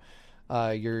 about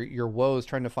your woes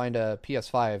trying to find a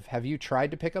PS5. Have you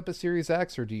tried to pick up a Series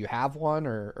X, or do you have one,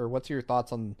 or what's your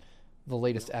thoughts on the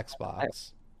latest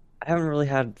Xbox? I haven't really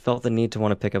felt the need to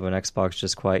want to pick up an Xbox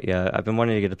just quite yet. I've been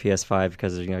wanting to get a PS5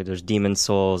 because there's Demon's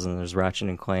Souls and there's Ratchet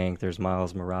and Clank, there's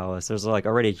Miles Morales. There's like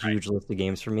already a huge list of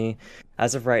games for me.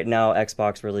 As of right now,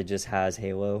 Xbox really just has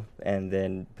Halo and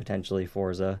then potentially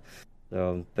Forza.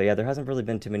 So, but yeah, there hasn't really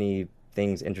been too many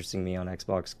things interesting me on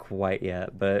Xbox quite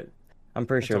yet. But I'm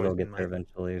pretty sure they'll get there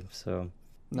eventually. So,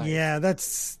 Nice. Yeah,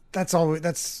 that's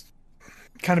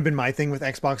kind of been my thing with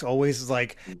Xbox always, is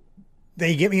like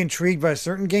they get me intrigued by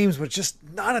certain games, but just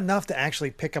not enough to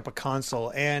actually pick up a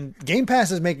console. And Game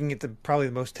Pass is making it probably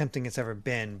the most tempting it's ever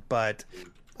been, but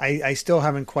I still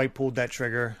haven't quite pulled that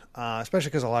trigger, especially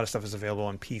because a lot of stuff is available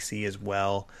on PC as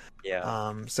well.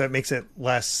 yeah. So it makes it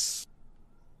less,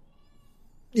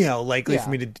 likely for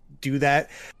me to do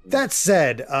that. That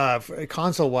said,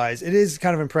 console-wise, it is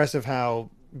kind of impressive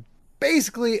how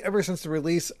basically ever since the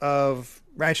release of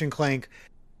Ratchet and Clank,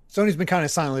 Sony's been kind of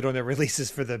silent on their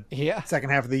releases for the second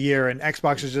half of the year, and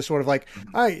Xbox is just sort of like,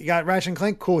 all right, you got Ratchet and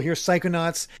Clank, cool, here's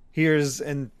Psychonauts,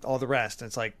 and all the rest. And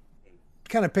it's like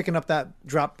kind of picking up that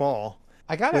drop ball.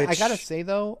 I gotta say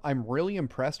though, I'm really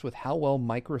impressed with how well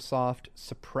Microsoft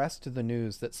suppressed the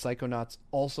news that Psychonauts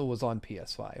also was on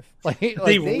PS5.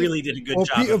 They really did a good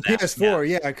job of that.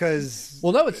 PS4, because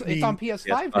no, it's on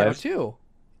PS5 now too.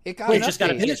 It just got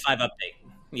a PS5 update.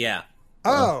 Yeah.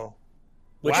 Oh.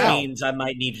 Which means I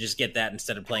might need to just get that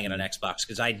instead of playing it on Xbox,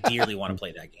 because I dearly want to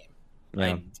play that game.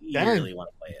 Yeah. I dearly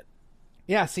want to play it.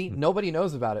 Yeah, see, nobody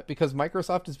knows about it because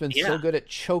Microsoft has been so good at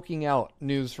choking out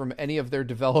news from any of their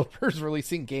developers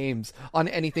releasing games on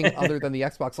anything other than the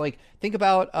Xbox. Like, think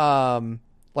about,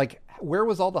 where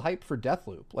was all the hype for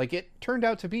Deathloop? Like, it turned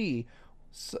out to be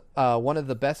one of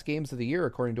the best games of the year,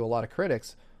 according to a lot of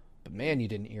critics, but man, you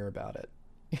didn't hear about it.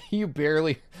 You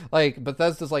barely,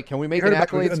 Bethesda's like, can we make an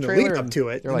accolades trailer? Lead up to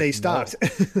it, and they stopped.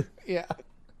 No. Yeah.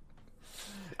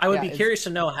 I would be curious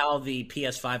to know how the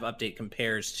PS5 update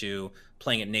compares to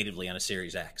playing it natively on a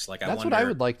Series X. That's what I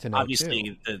would like to know.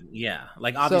 Obviously,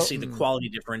 the quality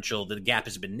differential, the gap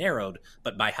has been narrowed,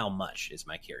 but by how much is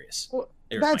my curious. Well,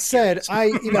 that said,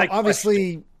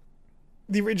 obviously,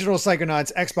 the original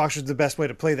Psychonauts, Xbox was the best way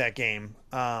to play that game.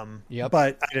 But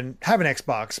I didn't have an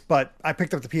Xbox, but I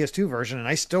picked up the PS2 version, and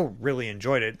I still really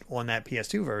enjoyed it on that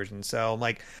PS2 version. So,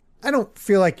 I don't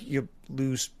feel like you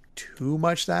lose too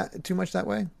much that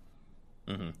way.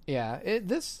 Yeah,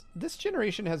 this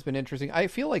generation has been interesting. I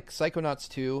feel like Psychonauts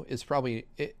 2 is probably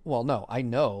well, no, I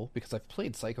know because I've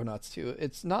played Psychonauts 2.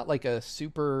 It's not like a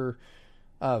super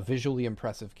visually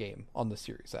impressive game on the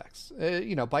Series X.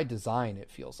 By design,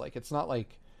 it feels like it's not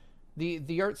like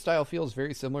the art style feels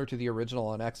very similar to the original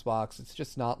on Xbox. It's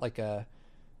just not like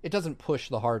it doesn't push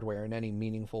the hardware in any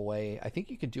meaningful way. I think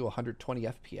you could do 120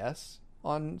 FPS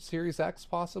on Series X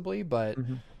possibly, but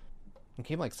a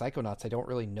game like Psychonauts, I don't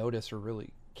really notice or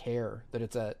really care that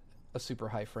it's at a super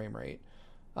high frame rate.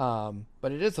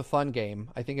 But it is a fun game.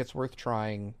 I think it's worth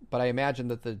trying, but I imagine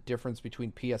that the difference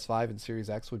between PS5 and Series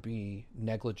X would be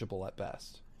negligible at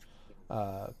best.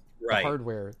 The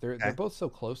hardware, they're both so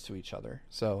close to each other,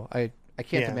 so I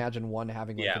can't imagine one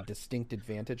having like a distinct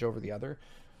advantage over the other.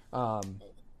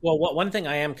 Well, one thing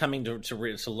I am coming to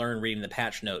learn reading the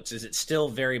patch notes is it's still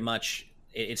very much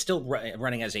it's still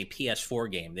running as a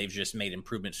PS4 game. They've just made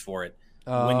improvements for it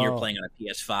when you're playing on a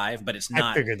PS5, but it's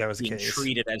not being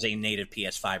treated as a native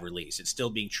PS5 release. It's still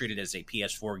being treated as a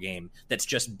PS4 game that's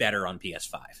just better on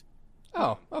PS5.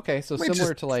 Oh, okay. So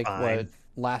similar to like what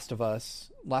Last of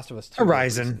Us 2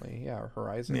 Horizon. Recently. Yeah, or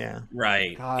Horizon. Yeah.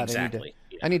 Right. God, exactly.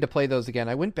 I need to play those again.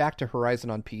 I went back to Horizon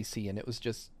on PC and it was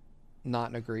just not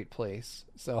in a great place.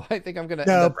 So I think I'm going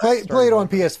to play it on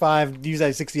PS5, use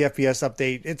that 60 FPS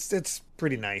update. It's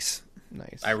pretty nice.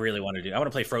 Nice. I really want to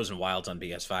play Frozen Wilds on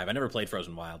PS5. I never played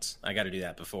Frozen Wilds. I got to do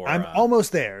that before. I'm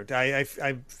almost there.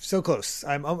 I'm so close.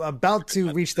 I'm about to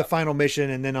reach the final mission,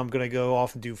 and then I'm going to go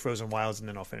off and do Frozen Wilds, and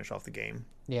then I'll finish off the game.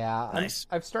 Yeah. Nice.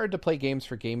 I've started to play games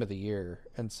for Game of the Year,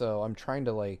 and so I'm trying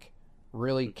to like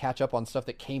really catch up on stuff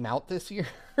that came out this year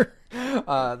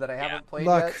that I haven't played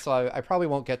yet. So I probably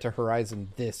won't get to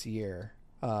Horizon this year.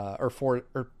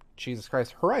 Jesus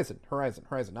Christ, Horizon,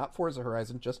 not Forza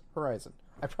Horizon, just Horizon.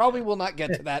 I probably will not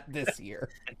get to that this year.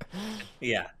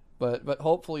 Yeah. But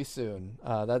hopefully soon.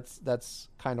 That's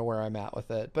kind of where I'm at with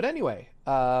it. But anyway,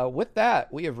 with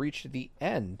that, we have reached the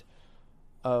end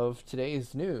of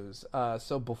today's news.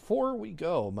 So before we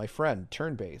go, my friend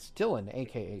Turnbased, Dylan,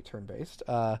 aka Turnbased,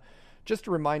 just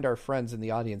to remind our friends in the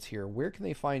audience here, where can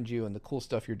they find you and the cool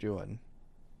stuff you're doing?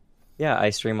 Yeah, I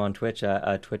stream on Twitch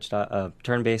at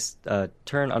turn_based at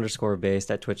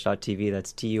twitch.tv.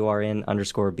 That's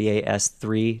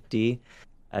TURN_BAS3D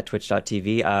at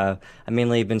twitch.tv. I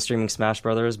mainly been streaming Smash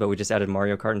Brothers, but we just added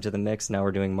Mario Kart into the mix. Now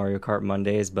we're doing Mario Kart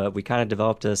Mondays, but we kind of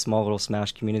developed a small little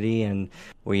Smash community, and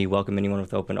we welcome anyone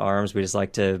with open arms. We just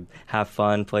like to have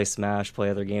fun, play Smash, play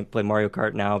other games, play Mario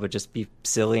Kart now, but just be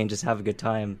silly and just have a good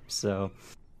time. So,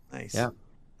 nice. Yeah.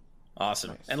 Awesome.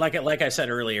 Nice. And like I said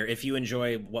earlier, if you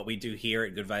enjoy what we do here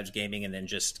at Good Vibes Gaming and then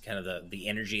just kind of the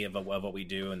energy of what we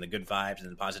do and the good vibes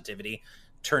and the positivity,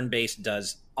 Turnbased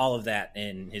does all of that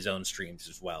in his own streams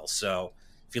as well. So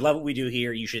if you love what we do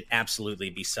here, you should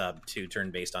absolutely be subbed to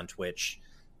Turnbased on Twitch.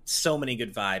 So many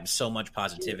good vibes, so much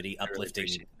positivity,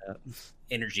 uplifting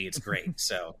energy. It's great.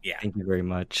 So yeah. Thank you very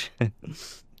much.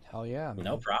 Hell yeah, man.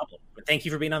 No problem. But thank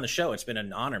you for being on the show. It's been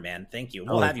an honor, man. Thank you.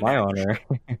 We'll have you back. My honor.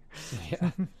 Yeah.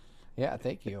 Yeah,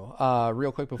 thank you.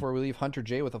 Real quick before we leave, Hunter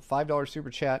J with a $5 super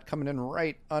chat coming in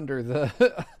right under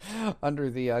the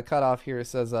cutoff here. It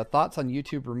says thoughts on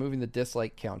YouTube removing the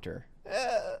dislike counter.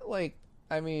 I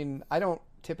don't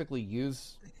typically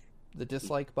use the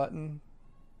dislike button.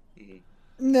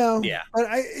 No, yeah, but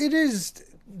it is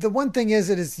the one thing is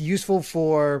it is useful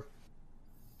for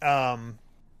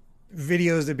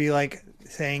videos to be like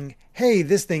saying, "Hey,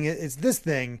 this thing is this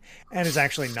thing," and it's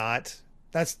actually not.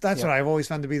 That's what I've always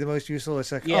found to be the most useful.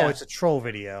 It's like, oh, it's a troll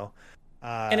video.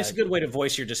 And it's a good way to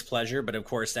voice your displeasure, but of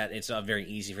course that it's very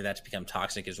easy for that to become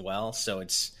toxic as well. So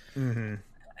it's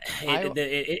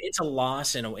it's a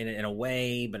loss in a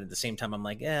way, but at the same time, I'm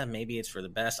like, maybe it's for the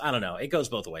best. I don't know. It goes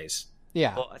both ways.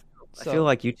 Yeah. Well, I feel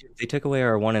like YouTube, they took away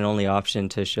our one and only option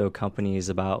to show companies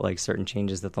about like certain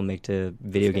changes that they'll make to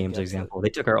video games, for example. They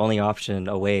took our only option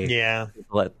away. Yeah. To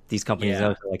let these companies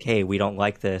know, like, hey, we don't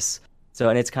like this. So,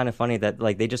 and it's kind of funny that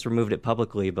like they just removed it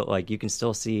publicly, but like you can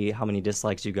still see how many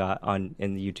dislikes you got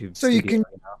in the YouTube. So you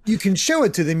can show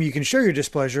it to them, you can show your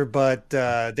displeasure, but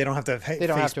they don't have to. They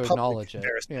don't have to acknowledge it.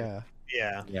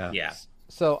 Yeah.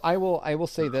 So I will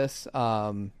say this.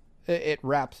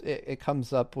 It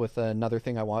comes up with another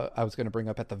thing I was going to bring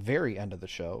up at the very end of the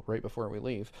show, right before we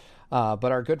leave. But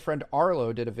our good friend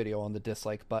Arlo did a video on the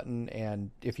dislike button,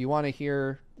 and if you want to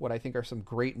hear what I think are some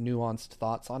great nuanced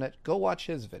thoughts on it, go watch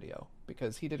his video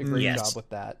because he did a great job with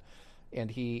that, and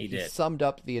he summed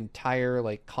up the entire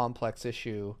like complex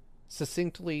issue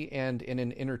succinctly and in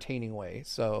an entertaining way.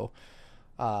 So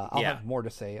I'll have more to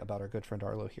say about our good friend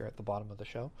Arlo here at the bottom of the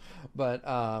show, but.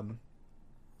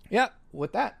 Yeah,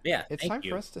 with that, it's time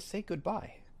for us to say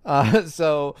goodbye.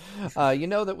 So you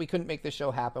know that we couldn't make this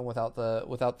show happen without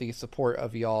the support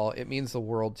of y'all. It means the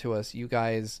world to us. You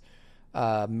guys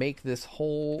make this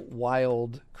whole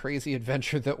wild, crazy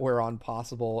adventure that we're on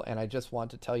possible, and I just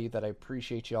want to tell you that I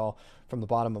appreciate y'all from the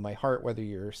bottom of my heart, whether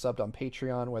you're subbed on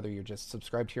Patreon, whether you're just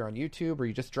subscribed here on YouTube, or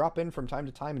you just drop in from time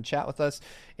to time and chat with us.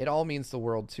 It all means the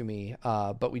world to me.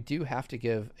 But we do have to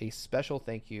give a special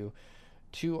thank you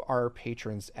to our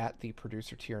patrons at the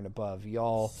producer tier and above.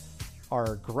 Y'all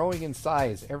are growing in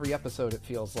size every episode, it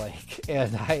feels like,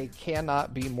 and I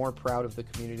cannot be more proud of the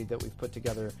community that we've put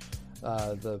together.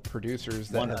 The producers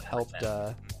that 100%. Have helped,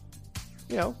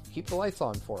 keep the lights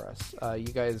on for us. You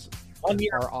guys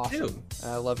are awesome.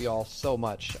 I love you all so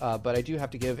much. But I do have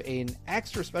to give an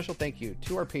extra special thank you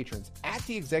to our patrons at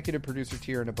the executive producer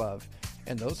tier and above.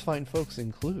 And those fine folks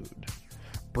include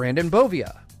Brandon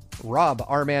Bovia, Rob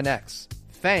Arman X,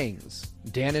 Fangs,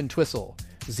 Dan and Twistle,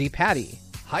 Z Patty,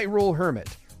 Hyrule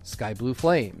Hermit, Sky Blue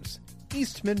Flames,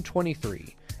 Eastman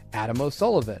 23, Adam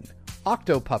O'Sullivan,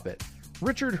 Octopuppet,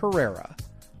 Richard Herrera,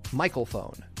 Michael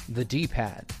Phone, The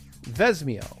D-Pad,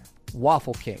 Vesmio,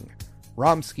 Waffle King,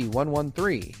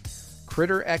 Romsky113,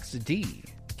 Critter XD,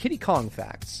 Kitty Kong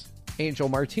Facts, Angel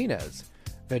Martinez,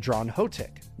 Vedron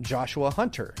Hotik, Joshua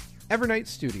Hunter, Evernight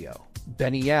Studio,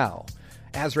 Benny Yao,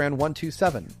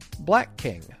 Azran127, Black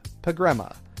King,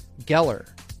 Pagrema, Geller,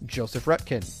 Joseph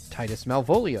Retkin, Titus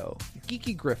Malvolio,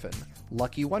 Geeky Griffin,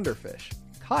 Lucky Wonderfish,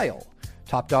 Kyle,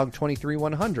 Top Dog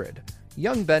 23100,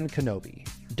 Young Ben Kenobi,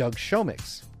 Doug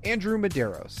Shomix, Andrew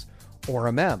Medeiros,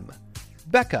 Orem M,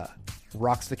 Becca,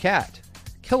 Rocks the Cat,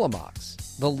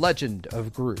 Killamox, The Legend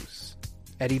of Groose,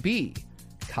 Eddie B,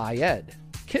 Kai Ed,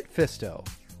 Kit Fisto,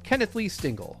 Kenneth Lee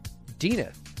Stingle,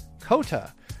 Deaneth,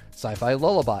 Kota, Sci-Fi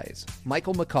Lullabies,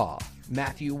 Michael McCaw,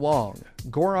 Matthew Wong,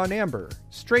 Goron Amber,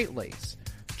 Straight Lace,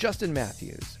 Justin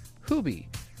Matthews, Hoobie,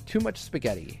 Too Much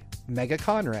Spaghetti, Mega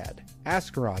Conrad,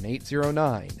 Ascaron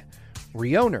 809,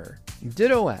 Rioner,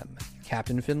 Ditto M,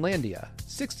 Captain Finlandia,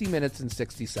 60 Minutes and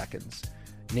 60 Seconds,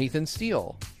 Nathan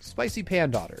Steele, Spicy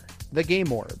Pandaughter, The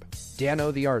Game Orb,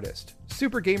 Dano the Artist,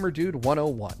 Super Gamer Dude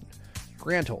 101,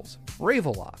 Grantles,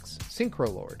 Ravelox,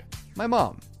 Synchrolord, my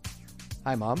mom,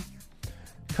 hi mom,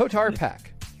 Kotar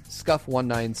Pack, Scuff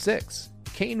 196,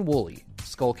 Kane Woolley,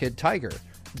 Skull Kid Tiger,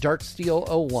 Darksteel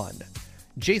 01,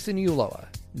 Jason Uloa,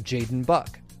 Jaden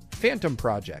Buck, Phantom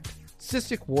Project,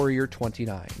 Cystic Warrior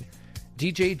 29,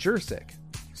 DJ Jursic,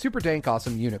 Super Dank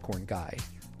Awesome Unicorn Guy,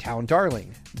 Town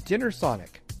Darling, Dinner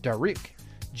Sonic, Darik,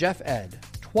 Jeff Ed,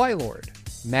 Twilord,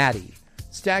 Maddie,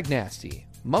 Stag Nasty,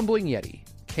 Mumbling Yeti,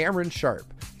 Cameron Sharp,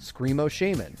 Screamo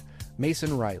Shaman,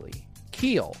 Mason Riley,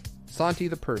 Keel, Santi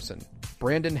the Person,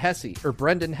 Brendan Hesse,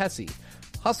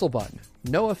 Hustlebun,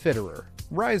 Noah Fitterer,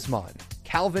 Risemon,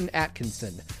 Calvin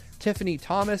Atkinson, Tiffany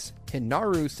Thomas,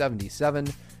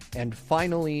 Hinaru77, and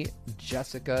finally,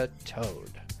 Jessica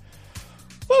Toad.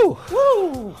 Woo!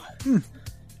 Woo!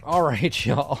 All right,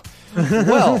 y'all.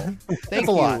 Well, thank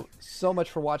you so much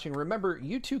for watching. Remember,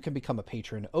 you too can become a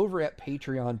patron over at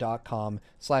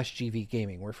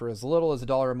patreon.com/gvgaming, where for as little as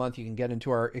 $1 a month, you can get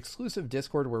into our exclusive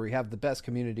Discord where we have the best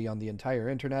community on the entire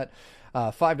internet.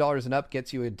 $5 and up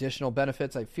gets you additional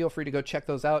benefits. Feel free to go check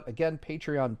those out. Again,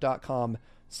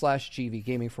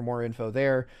 patreon.com/gvgaming for more info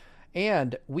there.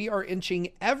 And we are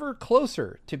inching ever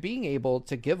closer to being able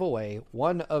to give away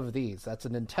one of these. That's a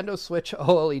Nintendo Switch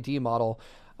OLED model.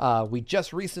 We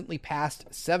just recently passed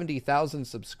 70,000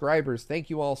 subscribers. Thank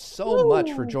you all so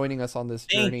much for joining us on this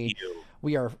journey.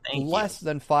 We are less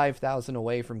than 5,000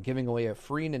 away from giving away a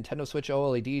free Nintendo Switch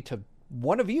OLED to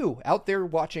one of you out there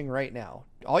watching right now.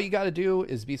 All you got to do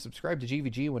is be subscribed to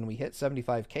GVG when we hit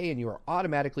 75K, and you are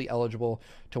automatically eligible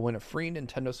to win a free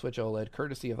Nintendo Switch OLED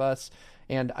courtesy of us.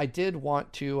 And I did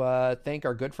want to thank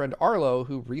our good friend Arlo,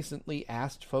 who recently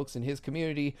asked folks in his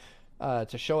community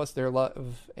to show us their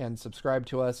love and subscribe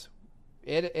to us.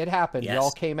 It happened. Yes. It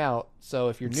all came out. So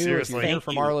if you're new, if you're here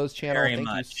from Arlo's channel, thank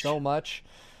you so much.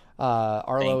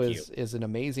 Arlo is an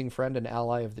amazing friend and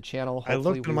ally of the channel. Hopefully I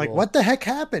looked and I'm like, what the heck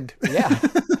happened?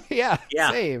 Yeah,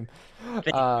 same.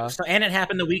 And it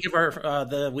happened the week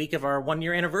of our 1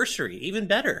 year anniversary. Even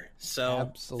better. So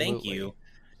absolutely. Thank you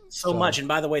so much. And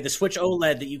by the way, the Switch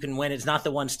OLED that you can win is not the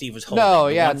one Steve was holding. No,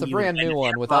 it's a brand new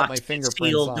one without my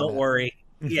fingerprints on Don't worry.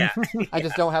 Yeah. I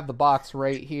just don't have the box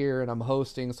right here, and I'm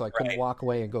hosting, so I couldn't walk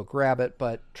away and go grab it.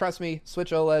 But trust me,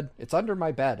 Switch OLED, it's under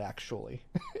my bed, actually.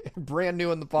 Brand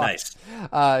new in the box.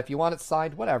 Nice. If you want it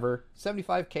signed, whatever.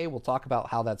 75K, we'll talk about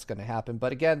how that's going to happen.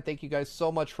 But again, thank you guys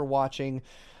so much for watching.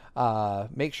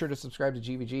 Make sure to subscribe to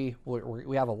GVG.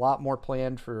 We have a lot more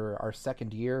planned for our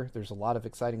second year. There's a lot of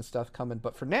exciting stuff coming.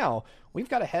 But for now, we've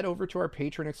got to head over to our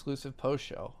Patreon exclusive post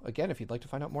show. Again, if you'd like to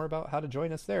find out more about how to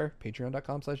join us there,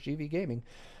 patreon.com/GVGaming.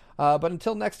 But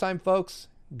until next time, folks,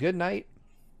 good night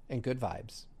and good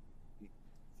vibes.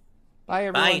 Bye,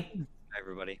 everyone. Bye. Bye,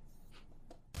 everybody.